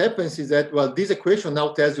then what happens is that, well, this equation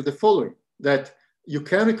now tells you the following, that you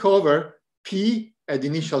can recover P at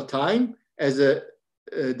initial time as a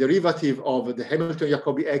derivative of the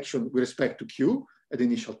Hamilton-Jacobi action with respect to Q at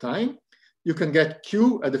initial time. You can get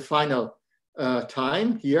Q at the final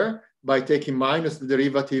time here by taking minus the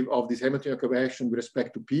derivative of this Hamilton-Jacobi action with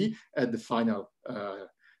respect to P at the final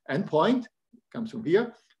endpoint, comes from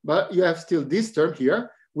here. But you have still this term here,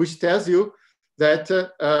 which tells you that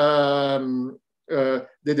the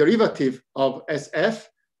derivative of SF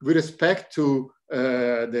with respect to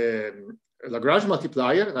the Lagrange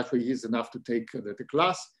multiplier, and actually is enough to take the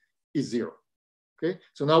class, is zero. Okay,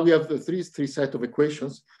 so now we have the three set of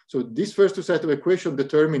equations. So these first two set of equations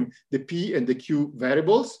determine the P and the Q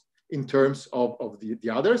variables in terms of the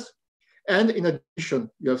others. And in addition,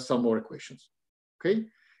 you have some more equations. Okay,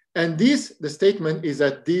 and the statement is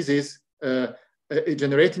that this is a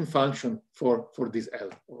generating function for this L,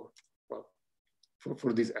 or well,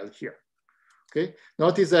 for this L here. Okay,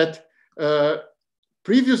 notice that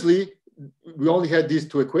previously we only had these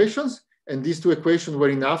two equations, and these two equations were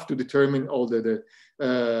enough to determine all to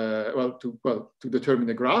determine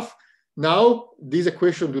the graph. Now these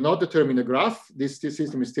equations do not determine the graph. This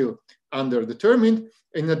system is still underdetermined.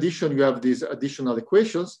 In addition, you have these additional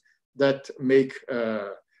equations that make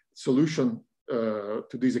solution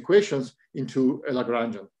to these equations into a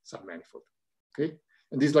Lagrangian submanifold. Okay,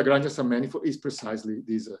 and this Lagrangian submanifold is precisely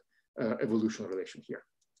this evolution relation here.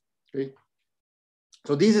 Okay,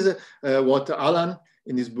 so this is what Alan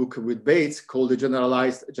in his book with Bates called a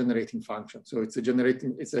generalized generating function. So it's a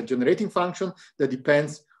generating function that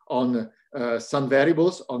depends on some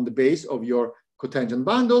variables on the base of your cotangent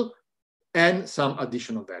bundle and some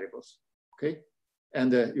additional variables. Okay,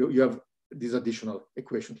 and you have this additional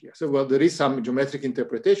equation here. So, well, there is some geometric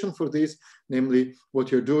interpretation for this, namely what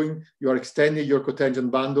you're doing, you are extending your cotangent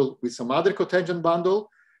bundle with some other cotangent bundle.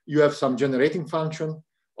 You have some generating function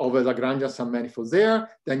of a Lagrangian submanifold there.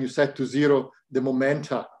 Then you set to zero the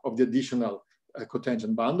momenta of the additional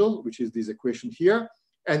cotangent bundle, which is this equation here.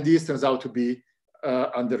 And this turns out to be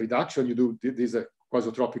under reduction. You do this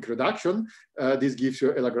quasotropic reduction. This gives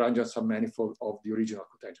you a Lagrangian submanifold of the original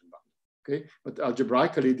cotangent bundle. Okay, but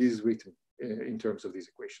algebraically, this is written in terms of these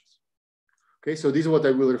equations. Okay, so this is what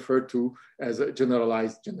I will refer to as a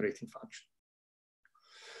generalized generating function.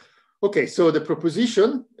 Okay, so the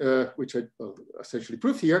proposition, which I essentially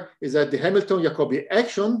proved here, is that the Hamilton-Jacobi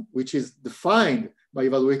action, which is defined by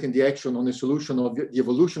evaluating the action on a solution of the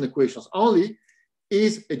evolution equations only,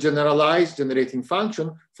 is a generalized generating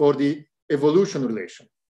function for the evolution relation,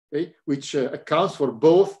 okay, which accounts for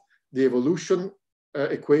both the evolution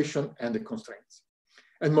equation and the constraints.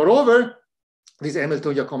 And moreover, this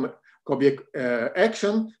Hamilton-Jacobi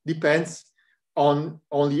action depends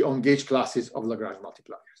only on gauge classes of Lagrange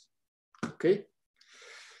multipliers. Okay.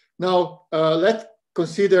 Now let's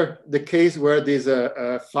consider the case where these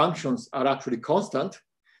functions are actually constant.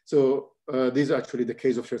 So this is actually the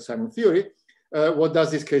case of Chern-Simons theory. What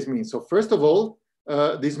does this case mean? So first of all,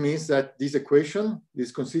 this means that this equation,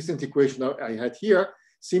 this consistent equation I had here,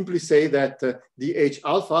 simply say that the H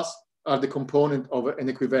alphas are the component of an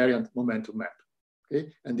equivariant momentum map.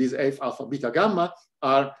 Okay? And these F alpha beta gamma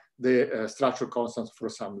are the structural constants for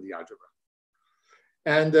some Lie algebra.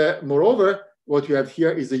 And moreover, what you have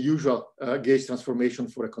here is the usual gauge transformation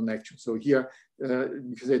for a connection. So here,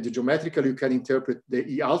 because geometrically, you can interpret the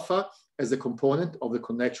E alpha as a component of the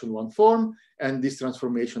connection one form, and this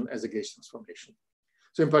transformation as a gauge transformation.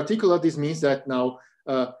 So in particular, this means that now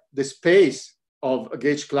the space of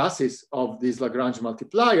gauge classes of this Lagrange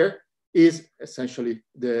multiplier is essentially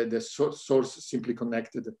the source simply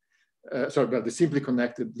connected, the simply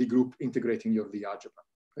connected Lie group integrating your Lie algebra,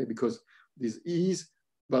 okay? Because this is,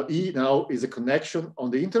 well, E now is a connection on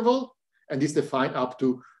the interval, and is defined up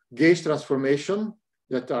to gauge transformation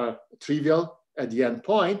that are trivial at the end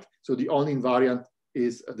point. So the only invariant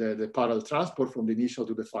is the parallel transport from the initial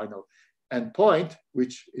to the final end point,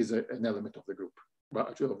 which is an element of the group,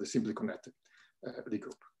 of the simply connected Lie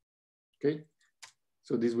group. Okay,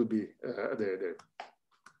 so this would be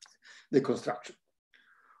the construction.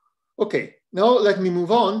 Okay, now let me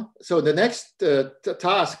move on. So the next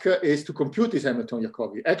task is to compute this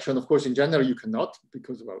Hamilton-Jacobi action. Of course, in general, you cannot,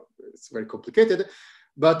 because, well, it's very complicated.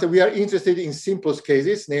 But we are interested in simple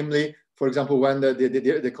cases, namely, for example, when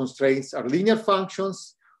the constraints are linear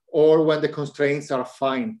functions, or when the constraints are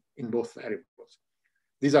affine in both variables.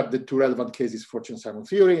 These are the two relevant cases for Chern-Simons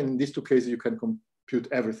theory. And in these two cases, you can compute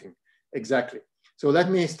everything exactly. So let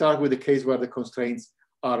me start with the case where the constraints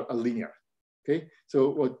are linear. Okay,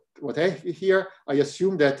 so what I have here, I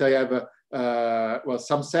assume that I have well,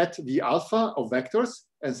 some set V alpha of vectors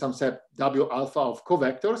and some set W alpha of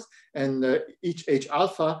covectors, and each H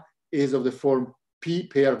alpha is of the form P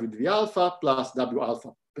paired with V alpha plus W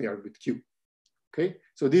alpha paired with Q. Okay,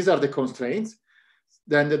 so these are the constraints.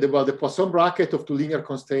 Then the Poisson bracket of two linear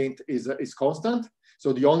constraints is constant.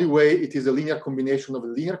 So the only way it is a linear combination of the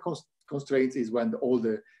linear constraints is when all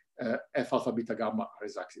the F alpha beta gamma are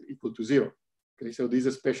exactly equal to 0. Okay, so this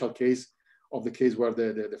is a special case of the case where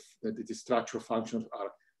the structural functions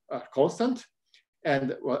are constant,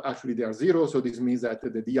 and well, actually they are 0. So this means that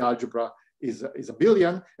the D algebra is a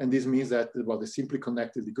billion, and this means that, well, the simply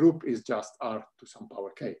connected group is just R to some power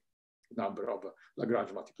k, number of Lagrange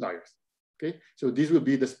multipliers. Okay, so this will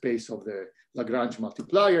be the space of the Lagrange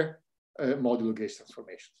multiplier modulo gauge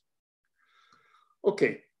transformations.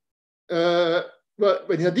 Okay. Well,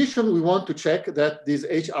 in addition, we want to check that these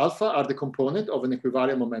H alpha are the component of an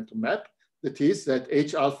equivariant momentum map. That is, that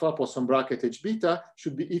H alpha Poisson bracket H beta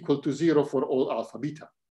should be equal to 0 for all alpha beta.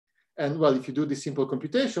 And well, if you do this simple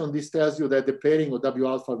computation, this tells you that the pairing of W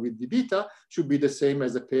alpha with V beta should be the same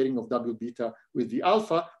as the pairing of W beta with V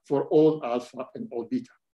alpha for all alpha and all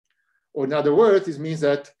beta. Or in other words, this means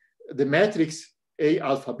that the matrix A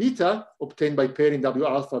alpha beta obtained by pairing W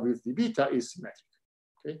alpha with V beta is symmetric.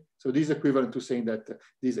 Okay, so this is equivalent to saying that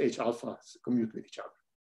these H alphas commute with each other.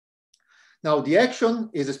 Now the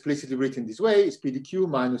action is explicitly written this way: is PDQ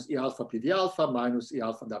minus E alpha PV alpha minus E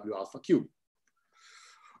alpha W alpha Q.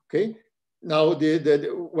 Okay, now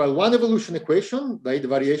well, one evolution equation by the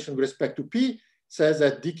variation with respect to P says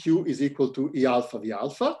that DQ is equal to E alpha V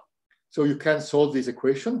alpha. So you can solve this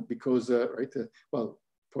equation because well,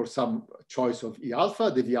 for some choice of E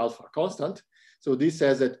alpha, the V alpha constant. So this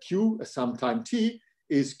says that Q at some time t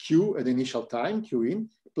is Q at initial time, Q in,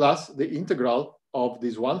 plus the integral of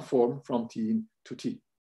this one form from T in to T.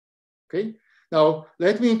 Okay, now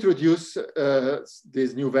let me introduce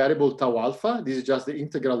this new variable tau alpha. This is just the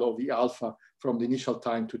integral of E alpha from the initial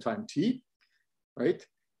time to time T, right?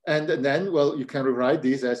 And then, well, you can rewrite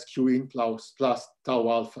this as Q in plus tau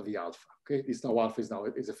alpha V alpha. Okay, this tau alpha is now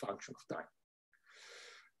a function of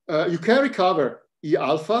time. You can recover E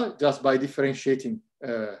alpha just by differentiating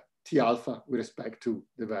T alpha with respect to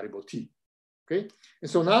the variable T. Okay, and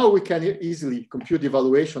so now we can easily compute the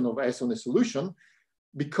evaluation of S on a solution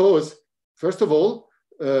because, first of all,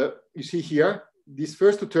 you see here, these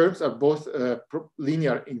first two terms are both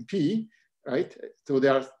linear in P, right? So they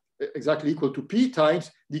are exactly equal to P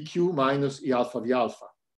times dQ minus E alpha V alpha,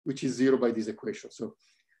 which is 0 by this equation. So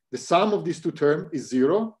the sum of these two terms is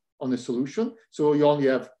 0 on a solution. So you only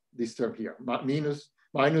have this term here,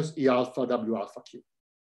 minus E alpha W alpha Q.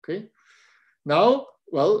 Okay. Now,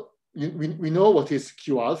 well, we know what is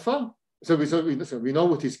Q alpha. So we know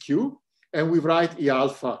what is Q, and we write E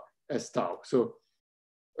alpha as tau. So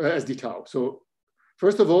as d tau. So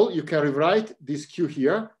first of all, you can rewrite this Q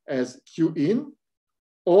here as Q in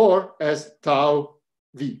or as tau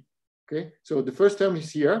V. Okay. So the first term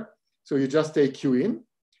is here. So you just take Q in,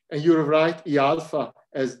 and you rewrite E alpha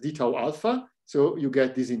as d tau alpha. So you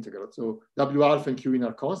get this integral. So W alpha and Q in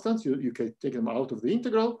are constants. You can take them out of the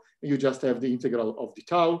integral, and you just have the integral of d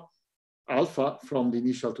tau alpha from the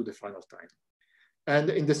initial to the final time. And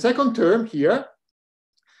in the second term here,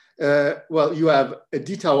 well, you have a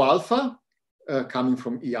d tau alpha coming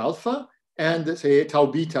from E alpha, and say tau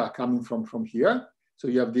beta coming from here. So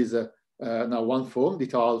you have this now one form, d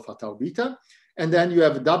tau alpha, tau beta. And then you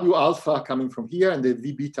have W alpha coming from here and the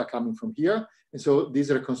V beta coming from here. And so these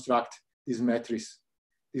reconstruct this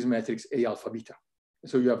matrix A alpha beta. And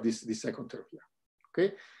so you have this second term here,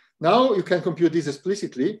 okay? Now you can compute this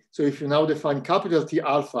explicitly. So if you now define capital T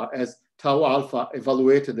alpha as tau alpha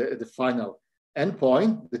evaluated at the final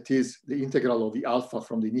endpoint, that is the integral of the alpha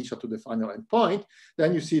from the initial to the final endpoint,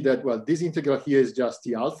 then you see that, well, this integral here is just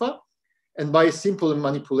T alpha. And by a simple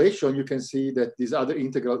manipulation, you can see that this other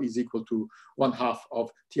integral is equal to 1/2 of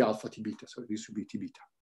T alpha T beta. So this would be T beta,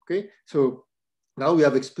 okay? So now we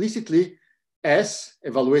have explicitly S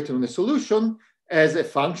evaluated on the solution as a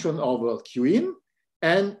function of Q in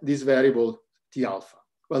and this variable T alpha.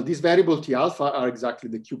 Well, this variable T alpha are exactly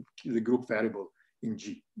the group variable in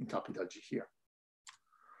G, in capital G here.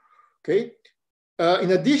 Okay.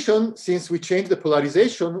 In addition, since we changed the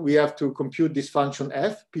polarization, we have to compute this function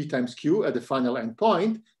f, p times q at the final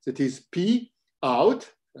endpoint. That is p out,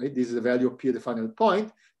 right? This is the value of p at the final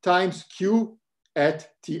point, times q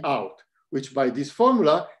at t out, which by this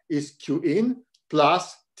formula is q in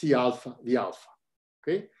plus t alpha, v alpha.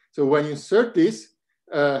 Okay. So when you insert this,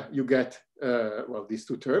 you get, well, these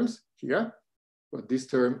two terms here, well, this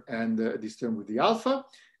term and this term with the alpha.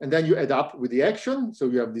 And then you add up with the action. So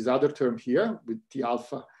you have this other term here with T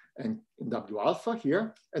alpha and W alpha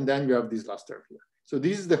here. And then you have this last term here. So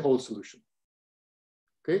this is the whole solution.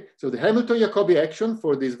 Okay, so the Hamilton-Jacobi action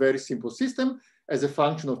for this very simple system as a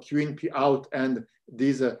function of Q in, P out, and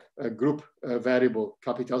this group variable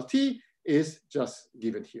capital T is just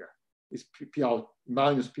given here. It's P out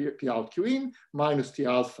minus P out Q in minus T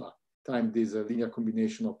alpha times this linear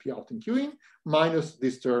combination of P out and Q in minus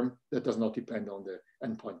this term that does not depend on the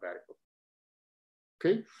endpoint variable.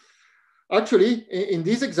 Okay. Actually, in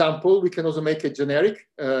this example, we can also make a generic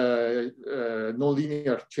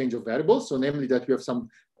nonlinear change of variables. So namely that we have some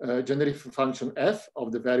generic function f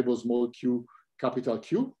of the variable small q, capital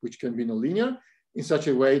Q, which can be nonlinear in such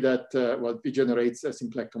a way that, well, it generates a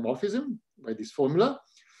symplectomorphism by this formula.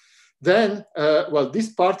 Then, well,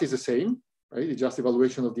 this part is the same. Right? It's just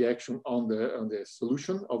evaluation of the action on the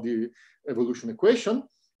solution of the evolution equation.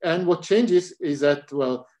 And what changes is that,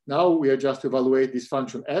 well, now we are just to evaluate this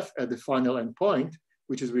function f at the final endpoint,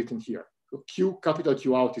 which is written here. So Q, capital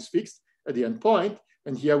Q out is fixed at the endpoint.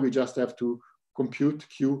 And here we just have to compute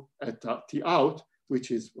Q at T out, which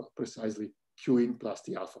is, well, precisely Q in plus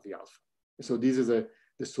T alpha V alpha. So this is the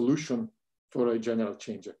solution for a general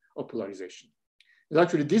change of polarization. And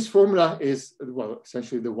actually, this formula is, well,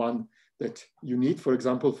 essentially the one that you need, for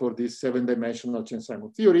example, for this 7-dimensional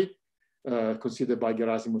Chern-Simons theory considered by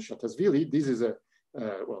Gerasimov-Shatasvili. This is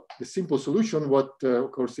well, the simple solution. What,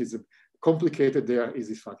 of course, is complicated there is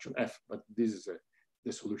this function f, but this is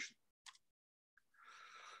the solution.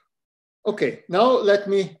 Okay, now let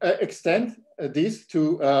me extend this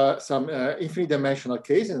to some infinite dimensional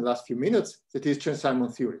case in the last few minutes, that is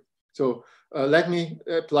Chern-Simons theory. So let me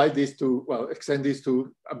apply this to, well, extend this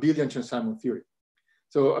to abelian Chern-Simons theory.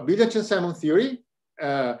 So abelian Chern-Simons theory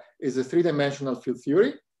is a 3-dimensional field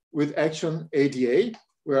theory with action ADA,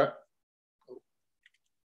 where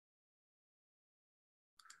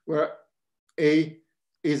A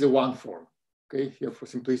is a one form. Okay, here for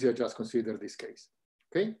simplicity, I just consider this case.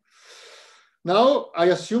 Okay. Now I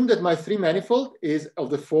assume that my 3-manifold is of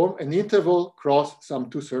the form an interval cross some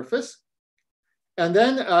two surface. And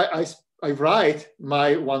then I write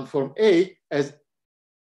my one form A as,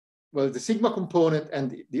 well, the sigma component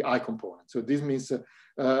and the I component. So this means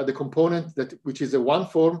the component which is a one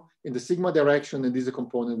form in the sigma direction, and this is a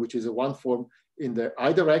component which is a one form in the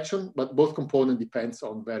I direction, but both component depends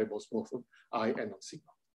on variables both on I and on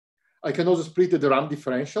sigma. I can also split the Ram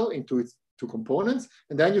differential into its two components,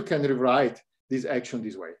 and then you can rewrite this action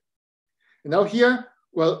this way. And now here,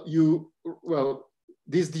 well,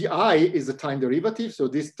 this di is the time derivative. So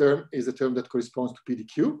this term is a term that corresponds to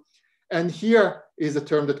PDQ. And here is a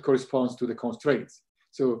term that corresponds to the constraints.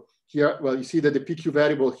 So here, well, you see that the PQ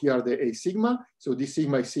variable here are the A sigma. So this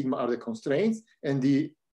sigma are the constraints, and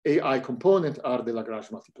the AI component are the Lagrange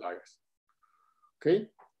multipliers. Okay.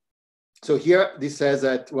 So here this says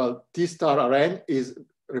that, well, T star Rn is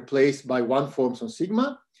replaced by one forms on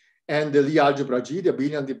sigma, and the Lie algebra G, the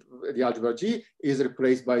abelian the algebra G, is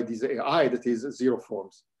replaced by this AI that is 0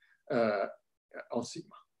 forms on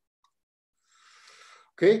sigma.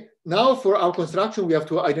 Okay, now for our construction, we have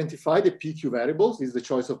to identify the PQ variables. This is the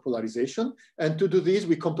choice of polarization. And to do this,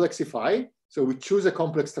 we complexify. So we choose a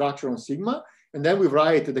complex structure on sigma, and then we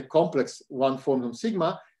write the complex one formed on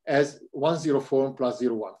sigma as 1,0 form plus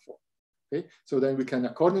 0,1 form. Okay, so then we can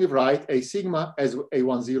accordingly write A sigma as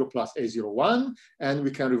A10 plus A01, and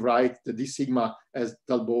we can rewrite the D sigma as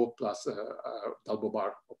Dalbo plus Dalbo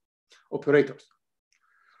bar operators.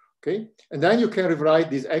 Okay, and then you can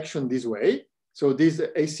rewrite this action this way. So this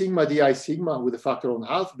A sigma di sigma with a factor of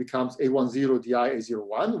half becomes A10 di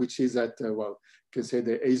A01, which is at, well, you can say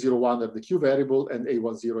the A01 are the Q variable and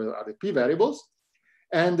A10 are the P variables.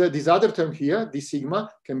 And this other term here, D sigma,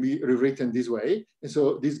 can be rewritten this way. And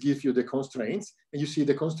so this gives you the constraints. And you see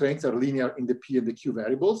the constraints are linear in the P and the Q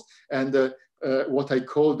variables. And what I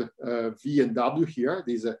called V and W here,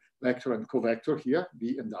 these vector and covector here,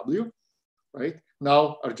 V and W, right,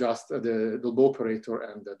 now are just the Dolbeault operator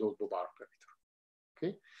and the Dolbeault bar operator.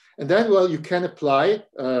 Okay, and then, well, you can apply,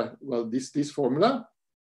 well, this formula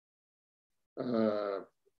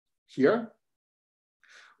here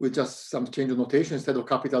with just some change of notation. Instead of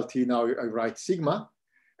capital T, now I write sigma,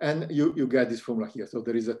 and you get this formula here. So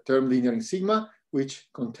there is a term linear in sigma, which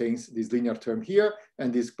contains this linear term here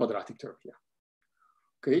and this quadratic term here.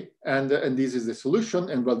 Okay, and this is the solution,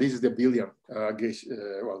 and well, this is the Billian gauge,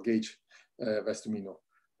 well, gauge Vestumino.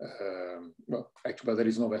 Well, actually, there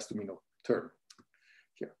is no Vestumino term.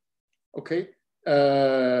 Okay,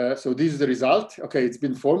 so this is the result. Okay, it's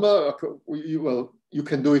been formal. Well, you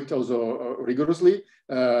can do it also rigorously.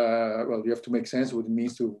 Well, you have to make sense what it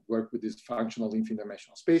means to work with these functional infinite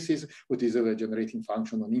dimensional spaces, what is a generating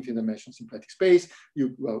function on infinite dimensional symplectic space.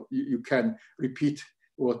 You can repeat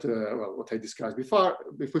what I described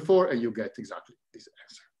before, and you get exactly this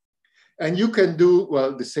answer. And you can do,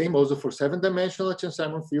 well, the same also for 7-dimensional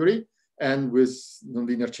Chern-Simons theory, and with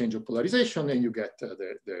nonlinear change of polarization, and you get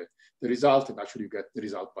the result, and actually you get the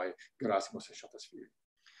result by Gerasimos and Shatta's theory.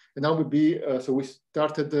 And now would be, so we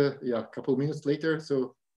started, yeah, a couple of minutes later.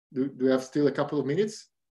 So do we have still a couple of minutes?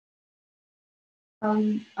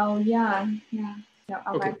 Oh yeah.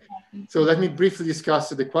 Okay. So let me briefly discuss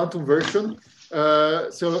the quantum version.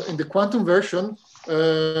 So in the quantum version,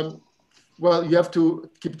 well, you have to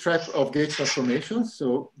keep track of gauge transformations.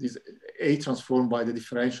 So this A transformed by the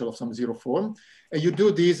differential of some 0 form. And you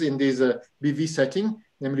do this in this BV setting,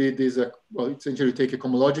 namely this, well, essentially you take a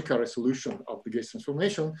cohomological resolution of the gauge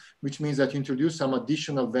transformation, which means that you introduce some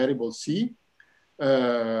additional variable C,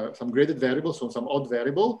 some graded variable, so some odd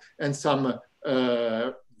variable, and some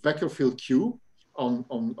vector field Q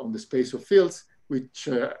on the space of fields, which,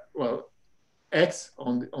 well, acts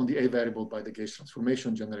on the A variable by the gauge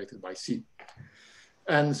transformation generated by C.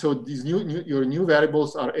 And so these your new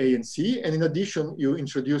variables are A and C. And in addition, you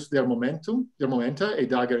introduce their momenta, A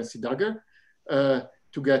dagger and C dagger,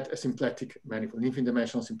 to get a symplectic manifold, an infinite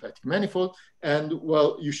dimensional symplectic manifold. And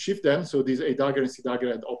well, you shift them. So these A dagger and C dagger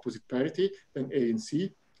at opposite parity, and A and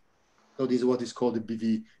C. So this is what is called the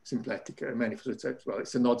BV symplectic manifold.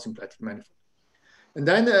 It's a not symplectic manifold. And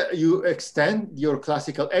then you extend your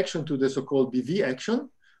classical action to the so-called BV action,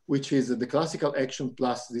 which is the classical action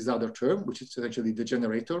plus this other term, which is essentially the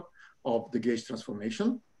generator of the gauge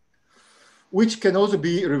transformation, which can also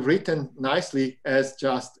be rewritten nicely as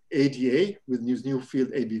just ADA with this new field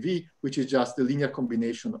ABV, which is just the linear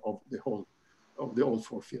combination of the all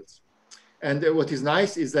 4 fields. And what is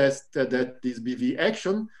nice is that this BV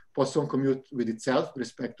action Poisson commute with itself with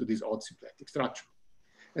respect to this odd symplectic structure.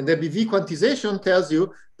 And the BV quantization tells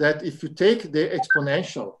you that if you take the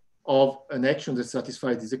exponential of an action that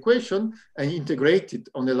satisfies this equation and integrate it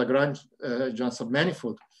on the Lagrangian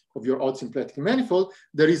submanifold of your odd symplectic manifold,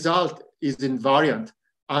 the result is invariant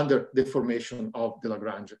under the formation of the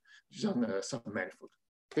Lagrangian submanifold.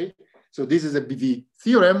 Okay, so this is a BV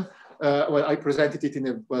theorem. Well, I presented it in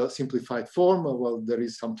a well-simplified form. Well, there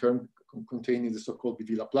is some term containing the so-called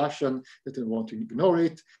BV Laplacian that I want to ignore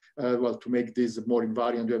it. Well, to make this more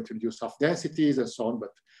invariant, you have to reduce half densities and so on.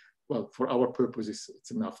 But well, for our purposes,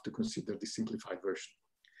 it's enough to consider the simplified version.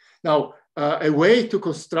 Now, a way to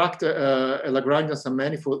construct a Lagrangian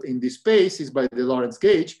submanifold in this space is by the Lorentz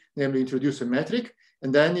gauge, namely introduce a metric,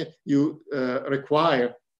 and then you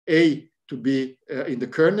require A to be in the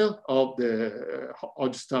kernel of the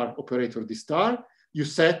odd star operator D star. You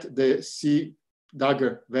set the C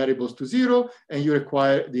dagger variables to 0, and you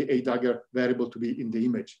require the A dagger variable to be in the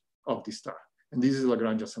image of this star. And this is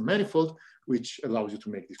Lagrangian submanifold, which allows you to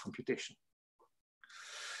make this computation.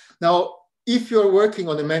 Now, if you're working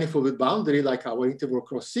on a manifold with boundary, like our integral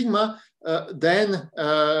cross sigma, then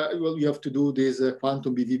well, you have to do this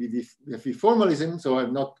quantum BV formalism. So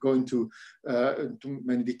I'm not going to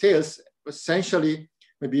many details. Essentially,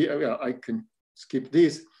 maybe I can skip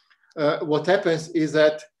this. What happens is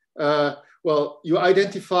that, well, you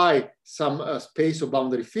identify some space of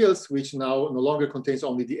boundary fields, which now no longer contains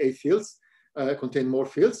only the A fields, contain more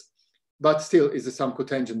fields, but still is a some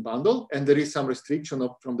cotangent bundle. And there is some restriction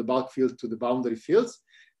from the bulk field to the boundary fields.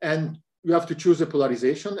 And you have to choose a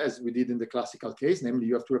polarization, as we did in the classical case, namely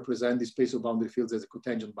you have to represent the space of boundary fields as a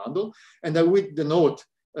cotangent bundle. And then we denote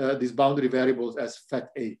these boundary variables as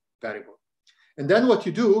fat A variable. And then what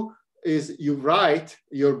you do is you write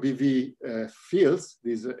your BV fields,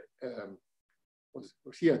 these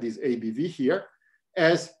here, these ABV here,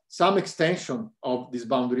 as some extension of this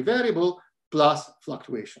boundary variable plus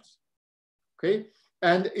fluctuations, okay?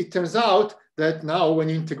 And it turns out that now when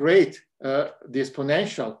you integrate the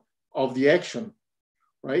exponential of the action,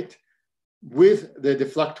 right, with the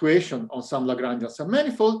fluctuation on some Lagrangian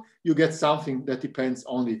submanifold, you get something that depends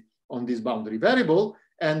only on this boundary variable.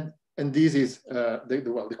 And this is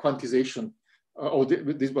the quantization,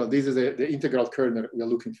 this is the integral kernel we are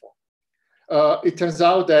looking for. It turns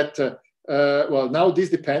out that, well, now this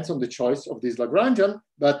depends on the choice of this Lagrangian,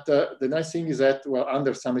 but the nice thing is that, well,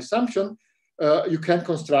 under some assumption, you can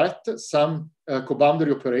construct some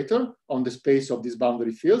co-boundary operator on the space of these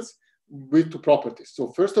boundary fields with two properties.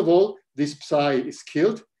 So first of all, this psi is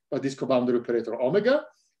killed by this co-boundary operator omega.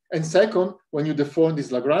 And second, when you deform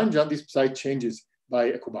this Lagrangian, this psi changes by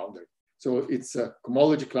a co-boundary. So its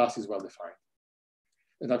cohomology class is well defined.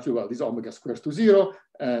 And actually, well, this omega squares to 0,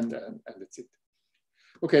 and that's it.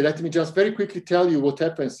 Okay, let me just very quickly tell you what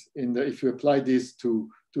happens if you apply this to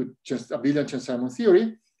abelian Chern-Simons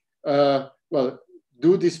theory. Well,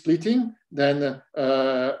 do this splitting, then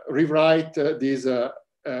rewrite this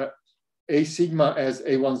A sigma as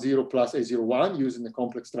A10 plus A01 using the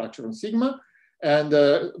complex structure on sigma, and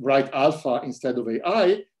write alpha instead of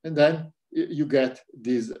AI, and then you get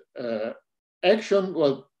this action.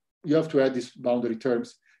 Well, you have to add these boundary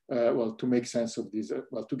terms, well, to make sense of this,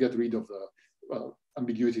 well, to get rid of the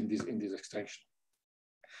ambiguity in this extension.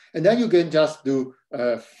 And then you can just do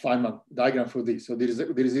a Feynman diagram for this. So there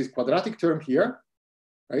is this quadratic term here,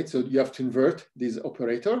 right? So you have to invert this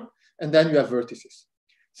operator, and then you have vertices.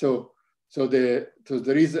 So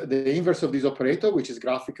there is the inverse of this operator, which is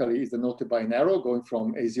graphically is denoted by an arrow going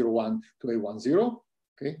from A01 to A10.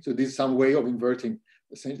 Okay, so this is some way of inverting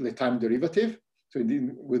essentially time derivative. So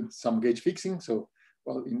with some gauge fixing. So,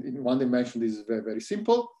 well, in one dimension, this is very, very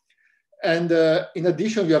simple. And in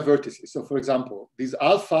addition, you have vertices. So for example, this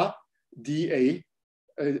alpha dA01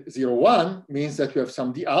 means that you have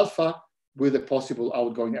some d alpha with a possible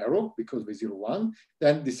outgoing arrow because of A01.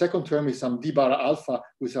 Then the second term is some d bar alpha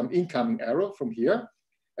with some incoming arrow from here.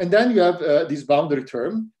 And then you have this boundary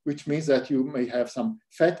term, which means that you may have some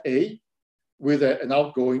fat A with an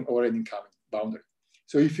outgoing or an incoming boundary.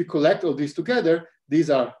 So if you collect all these together, these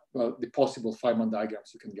are, well, the possible Feynman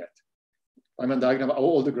diagrams you can get. Feynman diagram are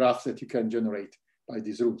all the graphs that you can generate by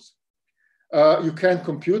these rules. You can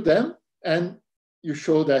compute them, and you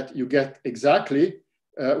show that you get exactly,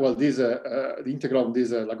 well, this, the integral of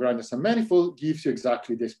this Lagrangian submanifold gives you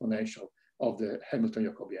exactly the exponential of the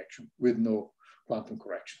Hamilton-Jacobi action with no quantum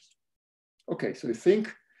corrections. Okay, so I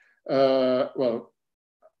think, well,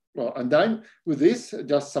 and then with this,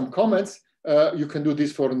 just some comments. You can do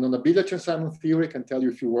this for non-abelian Chern-Simons theory. I can tell you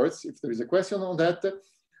a few words if there is a question on that.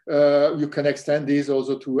 You can extend this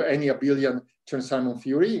also to any abelian Chern-Simons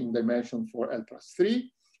theory in dimension for L+3, in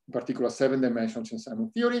particular 7-dimensional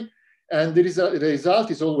Chern-Simons theory. And the result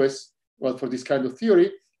is always, well, for this kind of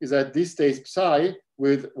theory, is that this stays psi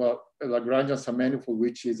with, well, a Lagrangian submanifold,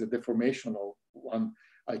 which is a deformation of one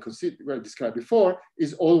I described before,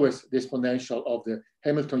 is always the exponential of the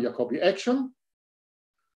Hamilton-Jacobi action,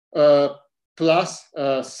 plus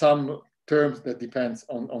some terms that depends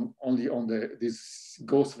only on this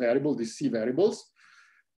ghost variable, these C variables.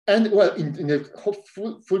 And well, in the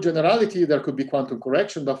full generality, there could be quantum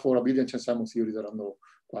correction, but for abelian Chern-Simons theory, there are no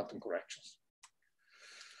quantum corrections.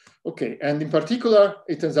 Okay, and in particular,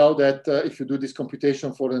 it turns out that if you do this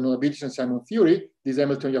computation for the non-abelian Chern-Simons theory, this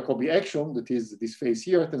Hamilton-Jacobi action, that is this phase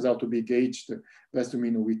here, turns out to be gauged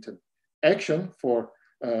Westermino-Witten action for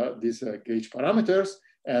these gauge parameters.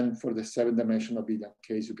 And for the 7-dimensional abelian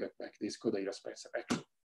case, you get back this Kodaira-Spencer action.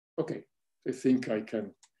 Okay, I think I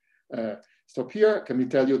can stop here. Can we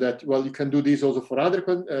tell you that, well, you can do this also for other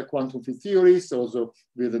quantum field theories, also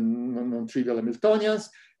with the non-trivial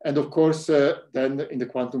Hamiltonians. And of course, then in the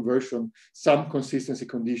quantum version, some consistency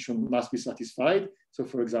condition must be satisfied. So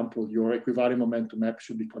for example, your equivariant momentum map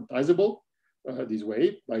should be quantizable this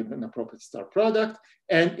way by an appropriate star product.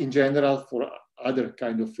 And in general, for other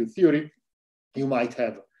kind of field theory, you might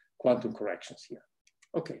have quantum corrections here.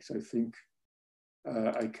 Okay, so I think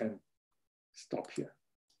I can stop here.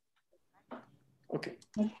 Okay.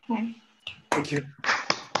 Okay. Thank you.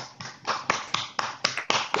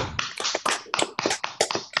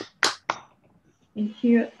 Thank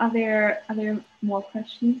you. Are there more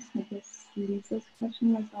questions? I guess Lisa's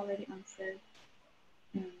question was already answered.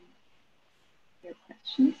 Your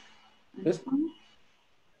questions? Yes.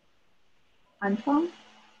 Anton?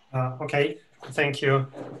 Okay, thank you.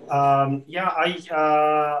 Yeah,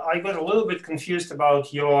 I got a little bit confused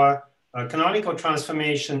about your canonical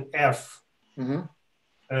transformation F. Mm-hmm.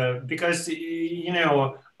 Because, you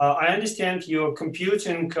know, I understand you're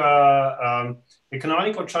computing a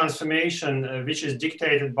canonical transformation which is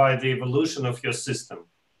dictated by the evolution of your system.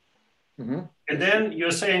 Mm-hmm. And then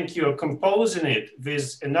you're saying you're composing it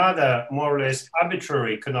with another more or less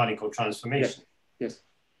arbitrary canonical transformation. Yes. Yes.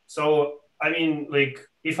 So, I mean, like,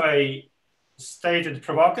 if I state it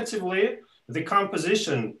provocatively, the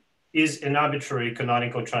composition is an arbitrary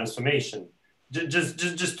canonical transformation.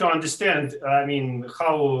 Just to understand, I mean,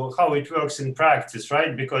 how it works in practice,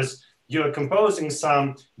 right? Because you're composing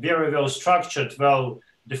some very well structured, well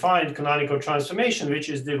defined canonical transformation, which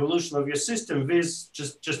is the evolution of your system with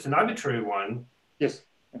just an arbitrary one. Yes.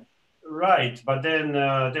 Right, but then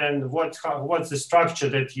what's the structure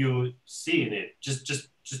that you see in it? Just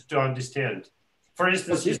to understand. For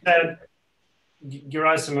instance, you said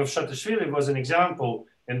Gerasimov-Shatashvili was an example,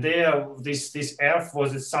 and there this F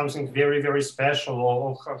was it something very, very special,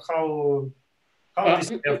 or how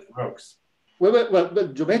this F works?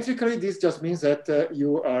 Well, geometrically, this just means that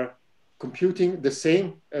you are computing the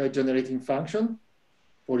same generating function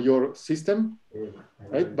for your system,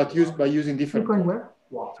 right? But by using different. You're going where?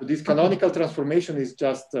 So this canonical transformation is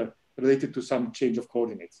just related to some change of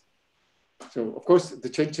coordinates. So of course, the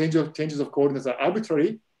changes of coordinates are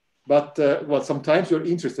arbitrary, but well, sometimes you're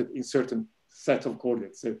interested in certain sets of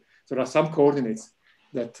coordinates. So there are some coordinates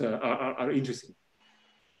that are interesting.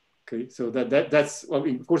 Okay, so that's well,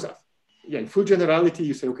 of course, yeah. In full generality,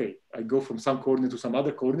 you say, okay, I go from some coordinate to some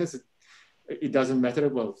other coordinates. It doesn't matter.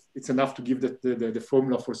 Well, it's enough to give the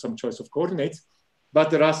formula for some choice of coordinates. But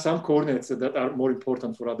there are some coordinates that are more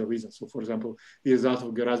important for other reasons. So, for example, the result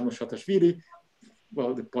of Gerasimov-Shatashvili,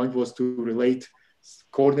 well, the point was to relate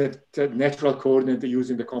natural coordinate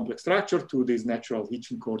using the complex structure to these natural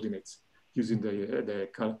Hitchin coordinates using the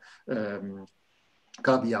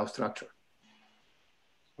Kabiao structure.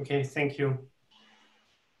 Okay, thank you.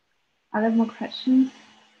 Other more questions?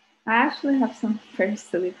 I actually have some very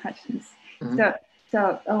silly questions. Mm-hmm.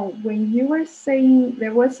 So when you were saying,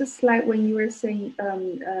 there was a slide when you were saying,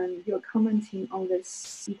 you're commenting on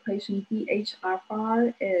this equation dH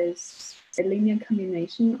alpha is a linear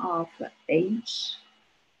combination of H,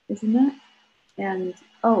 isn't it? And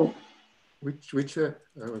which we can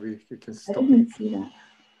stop. I didn't see that.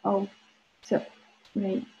 Oh, so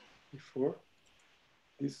right before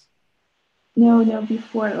this. No,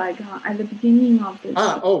 before, like at the beginning of this.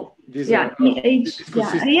 This. Yeah, pH.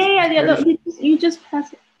 Yeah. You just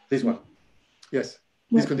press it. This one. Yes.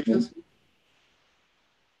 These conditions.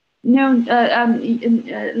 No,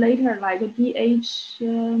 later, like a DH.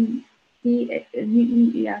 You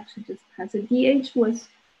actually just press it. DH was.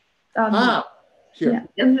 Here.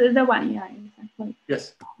 Yeah, the one. Yeah, exactly.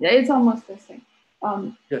 Yes. Yeah, it's almost the same.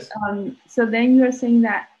 Yes. So then you're saying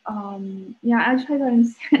that. Yeah, I try to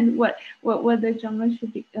understand what the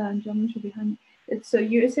geometry behind it. So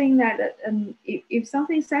you're saying that if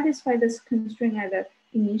something satisfies this constraint at the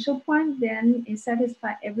initial point, then it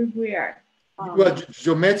satisfies everywhere. Well,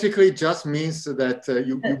 geometrically just means that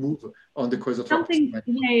you move on the coisotropic. Something.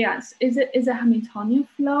 Yes. Is it a Hamiltonian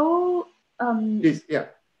flow?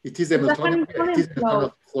 It is a Hamiltonian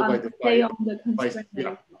flow by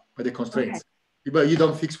the constraints. Okay. But you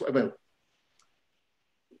don't fix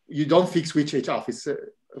you don't fix which H alpha.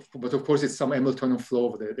 But of course, it's some Hamiltonian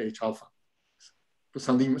flow of the H alpha.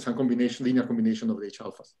 Some linear combination of the H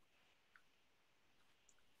alphas.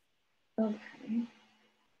 Okay.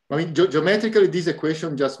 I mean, geometrically, this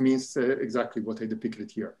equation just means exactly what I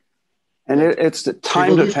depicted here. And it's the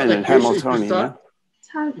time-dependent Hamiltonian.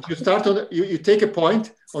 If you start on, you take a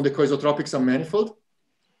point on the coisotropic submanifold,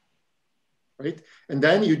 right? And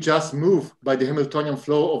then you just move by the Hamiltonian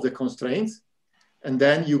flow of the constraints. And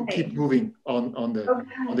then you keep moving on the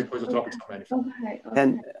coisotropic submanifold.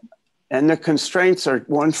 Okay. And the constraints are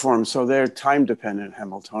one form, so they're time-dependent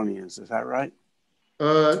Hamiltonians. Is that right?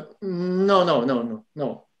 No.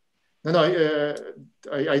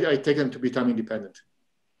 I take them to be time-independent.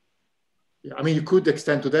 Yeah, I mean, you could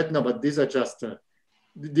extend to that, no, but these are just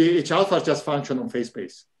the H alpha is just function on phase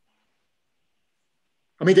space.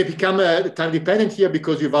 I mean, they become time-dependent here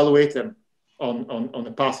because you evaluate them on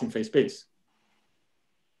a path in phase space.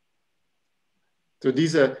 So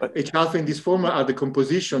these H alpha in this formula are the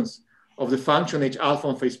compositions of the function H alpha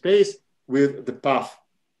on phase space with the path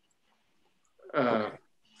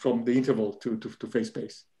from the interval to phase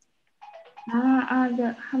space.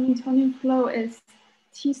 The Hamiltonian flow is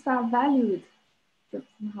T star valued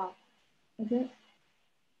somehow, is it?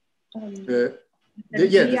 The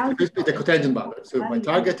cotangent bundle. So my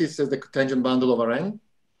target is the cotangent bundle over n,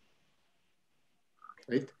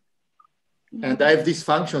 right? And I have these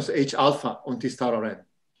functions H alpha on T star or n.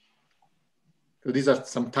 So these are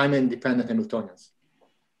some time independent Hamiltonians,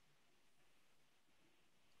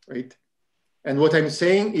 right? And what I'm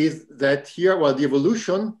saying is that here, well, the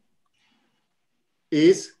evolution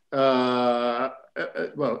is, the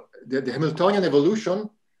Hamiltonian evolution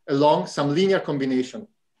along some linear combination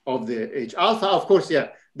of the H alpha. Of course, yeah,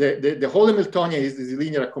 the whole Hamiltonian is this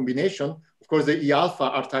linear combination. Of course, the E alpha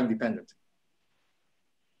are time dependent.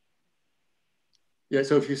 Yeah,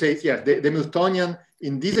 so if you say, yeah, the Hamiltonian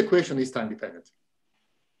in this equation is time dependent.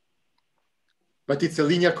 But it's a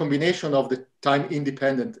linear combination of the time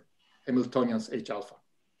independent Hamiltonians H alpha.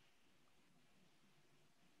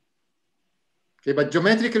 Okay, but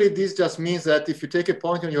geometrically, this just means that if you take a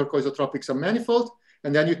point on your coisotropic submanifold,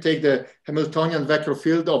 and then you take the Hamiltonian vector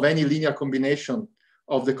field of any linear combination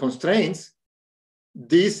of the constraints,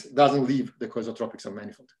 this doesn't leave the coisotropic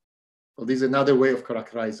submanifold. So this is another way of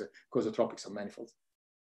characterizing coisotropic submanifold.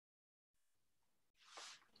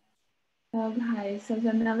 Okay, so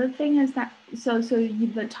another thing is that, so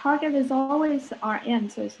the target is always Rn,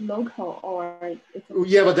 so it's local or it's...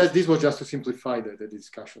 Yeah, but this was just to simplify the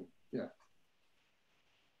discussion, yeah.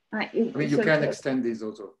 I mean, you can extend this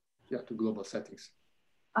also, yeah, to global settings.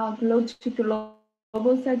 Global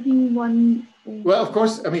setting one. Well, of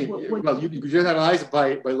course, I mean, well, you generalize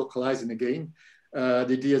by localizing again. The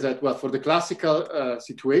idea is that, well, for the classical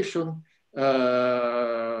situation,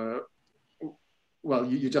 well,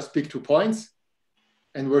 you just pick 2 points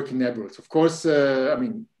and work in neighborhoods. Of course, I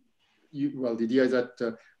mean, well, the idea is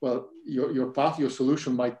that, well, your path, your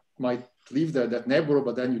solution might leave that neighborhood,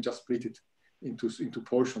 but then you just split it into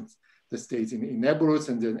portions that stays in neighborhoods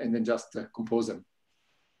and then just compose them.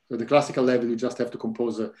 So the classical level, you just have to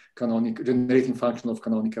compose a canonical generating function of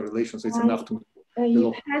canonical relations. So it's enough to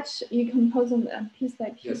you compose them piece by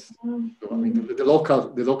piece. Yes. So, I mean, the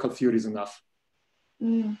local theory is enough.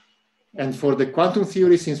 Mm. And for the quantum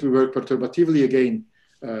theory, since we work perturbatively, again,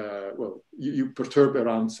 well, you perturb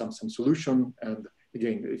around some solution, and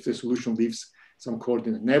again, if the solution leaves some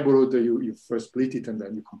coordinate neighborhood, you first split it and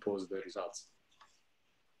then you compose the results.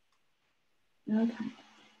 Okay.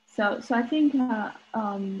 So I think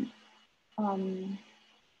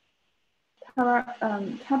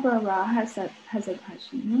Cabrera has a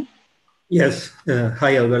question. Hmm? Yes.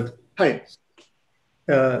 Hi, Alberto. Hi.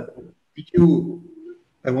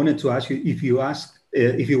 I wanted to ask you if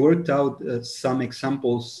you worked out some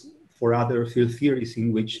examples for other field theories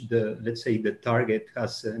in which let's say the target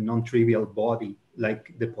has a non-trivial body,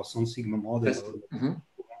 like the Poisson sigma model. Yes. Mm-hmm.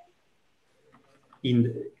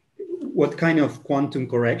 What kind of quantum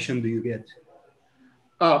correction do you get?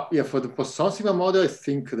 Yeah, for the Poisson sigma model, I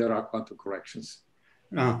think there are quantum corrections.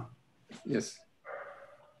 Yes.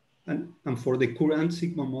 And for the current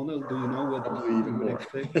sigma model, do you know what even more?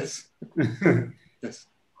 Expect? Yes. Yes.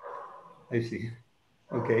 I see.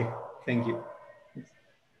 Okay, thank you.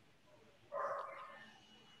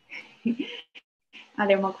 Are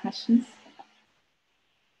there more questions?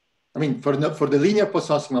 I mean, for the linear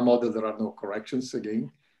Poisson sigma model, there are no corrections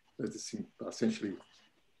again. That essentially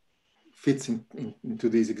fits into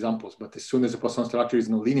these examples. But as soon as the Poisson structure is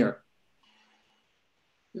nonlinear,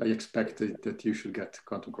 I expect that you should get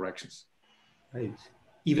quantum corrections. Right.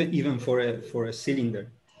 Even for a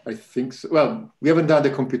cylinder. I think so. Well, we haven't done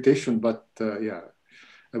the computation, but yeah,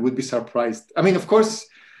 I would be surprised. I mean, of course,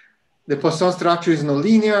 the Poisson structure is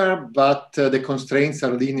nonlinear, but the constraints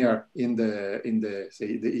are linear in the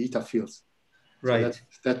say the eta fields. Right. So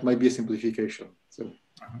that might be a simplification. So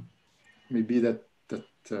maybe that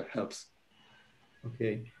helps.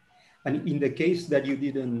 Okay. And in the case that you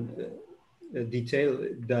didn't detail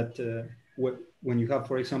that when you have,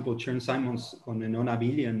 for example, Chern-Simons on a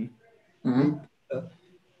non-abelian group,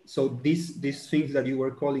 so these things that you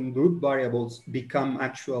were calling group variables become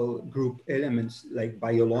actual group elements, like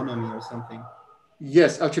biolonomy or something.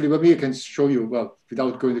 Yes, actually, maybe I can show you, well,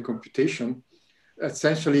 without going to computation.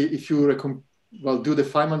 Essentially, if you do the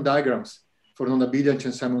Feynman diagrams for non-abelian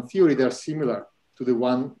Chern-Simons theory, they are similar to the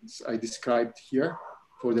ones I described here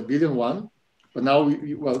for the abelian one. But now,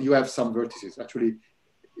 you have some vertices. Actually,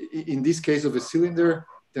 in this case of a cylinder,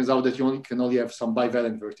 it turns out that you can only have some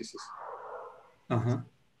bivalent vertices.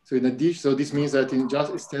 So in addition, so this means that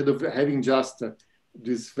instead of having just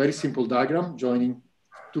this very simple diagram joining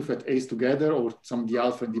two fat A's together, or some d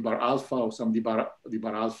alpha and d bar alpha, or some d bar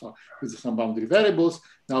alpha with some boundary variables.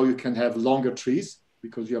 Now you can have longer trees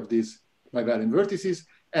because you have these bivariant vertices,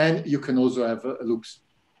 and you can also have loops.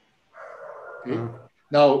 Okay?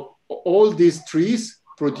 Now, all these trees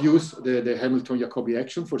produce the Hamilton-Jacobi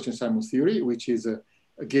action for Chern-Simons theory, which is a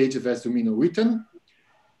gauge of Witten.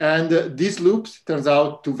 And these loops turns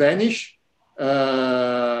out to vanish,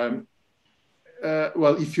 well,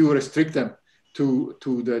 if you restrict them to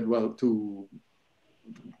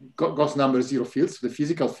Gauss number zero fields, the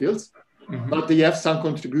physical fields, but they have some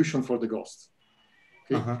contribution for the ghosts.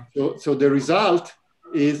 Okay? So the result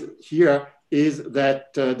is here is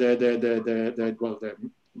that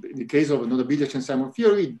in the case of notability Chern-Simons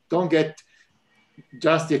theory, you don't get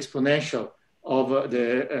just the exponential of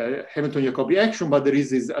the Hamilton-Jacobi action, but there is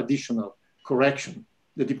this additional correction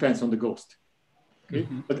that depends on the ghost. Okay?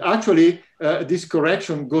 But actually, this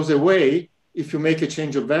correction goes away if you make a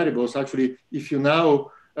change of variables. Actually, if you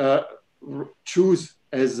now choose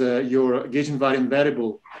as your gauge invariant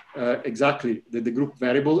variable exactly the group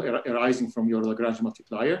variable arising from your Lagrange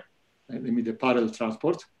multiplier, the parallel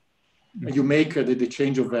transport, and you make the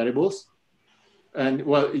change of variables. And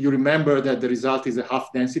well, you remember that the result is a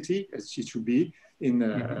half density, as it should be in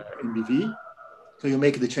BV. So you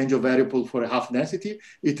make the change of variable for a half density.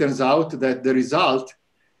 It turns out that the result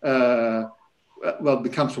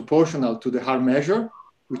becomes proportional to the Haar measure,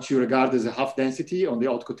 which you regard as a half density on the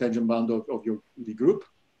out-cotangent bound of the group.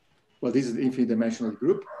 Well, this is the infinite dimensional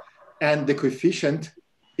group. And the coefficient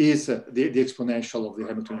is the exponential of the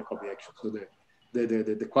Hamilton-Jacobi action. So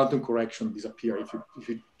the quantum correction disappear if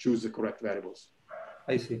you choose the correct variables.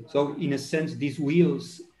 I see. So in a sense, these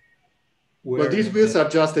wheels were... Well, these wheels are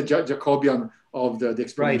just a Jacobian of the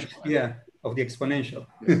exponential. Right, yeah, of the exponential.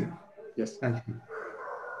 Yes. Yes.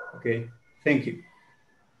 Okay, thank you.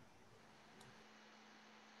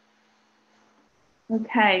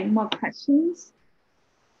 Okay, more questions?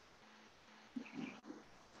 Okay.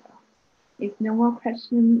 If no more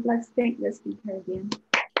questions, let's thank the speaker again.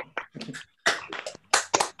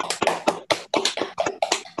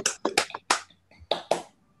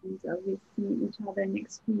 And we'll see each other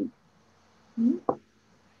next week.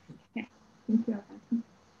 Okay, thank you, Alberto.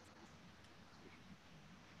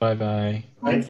 Bye-bye. Thank you.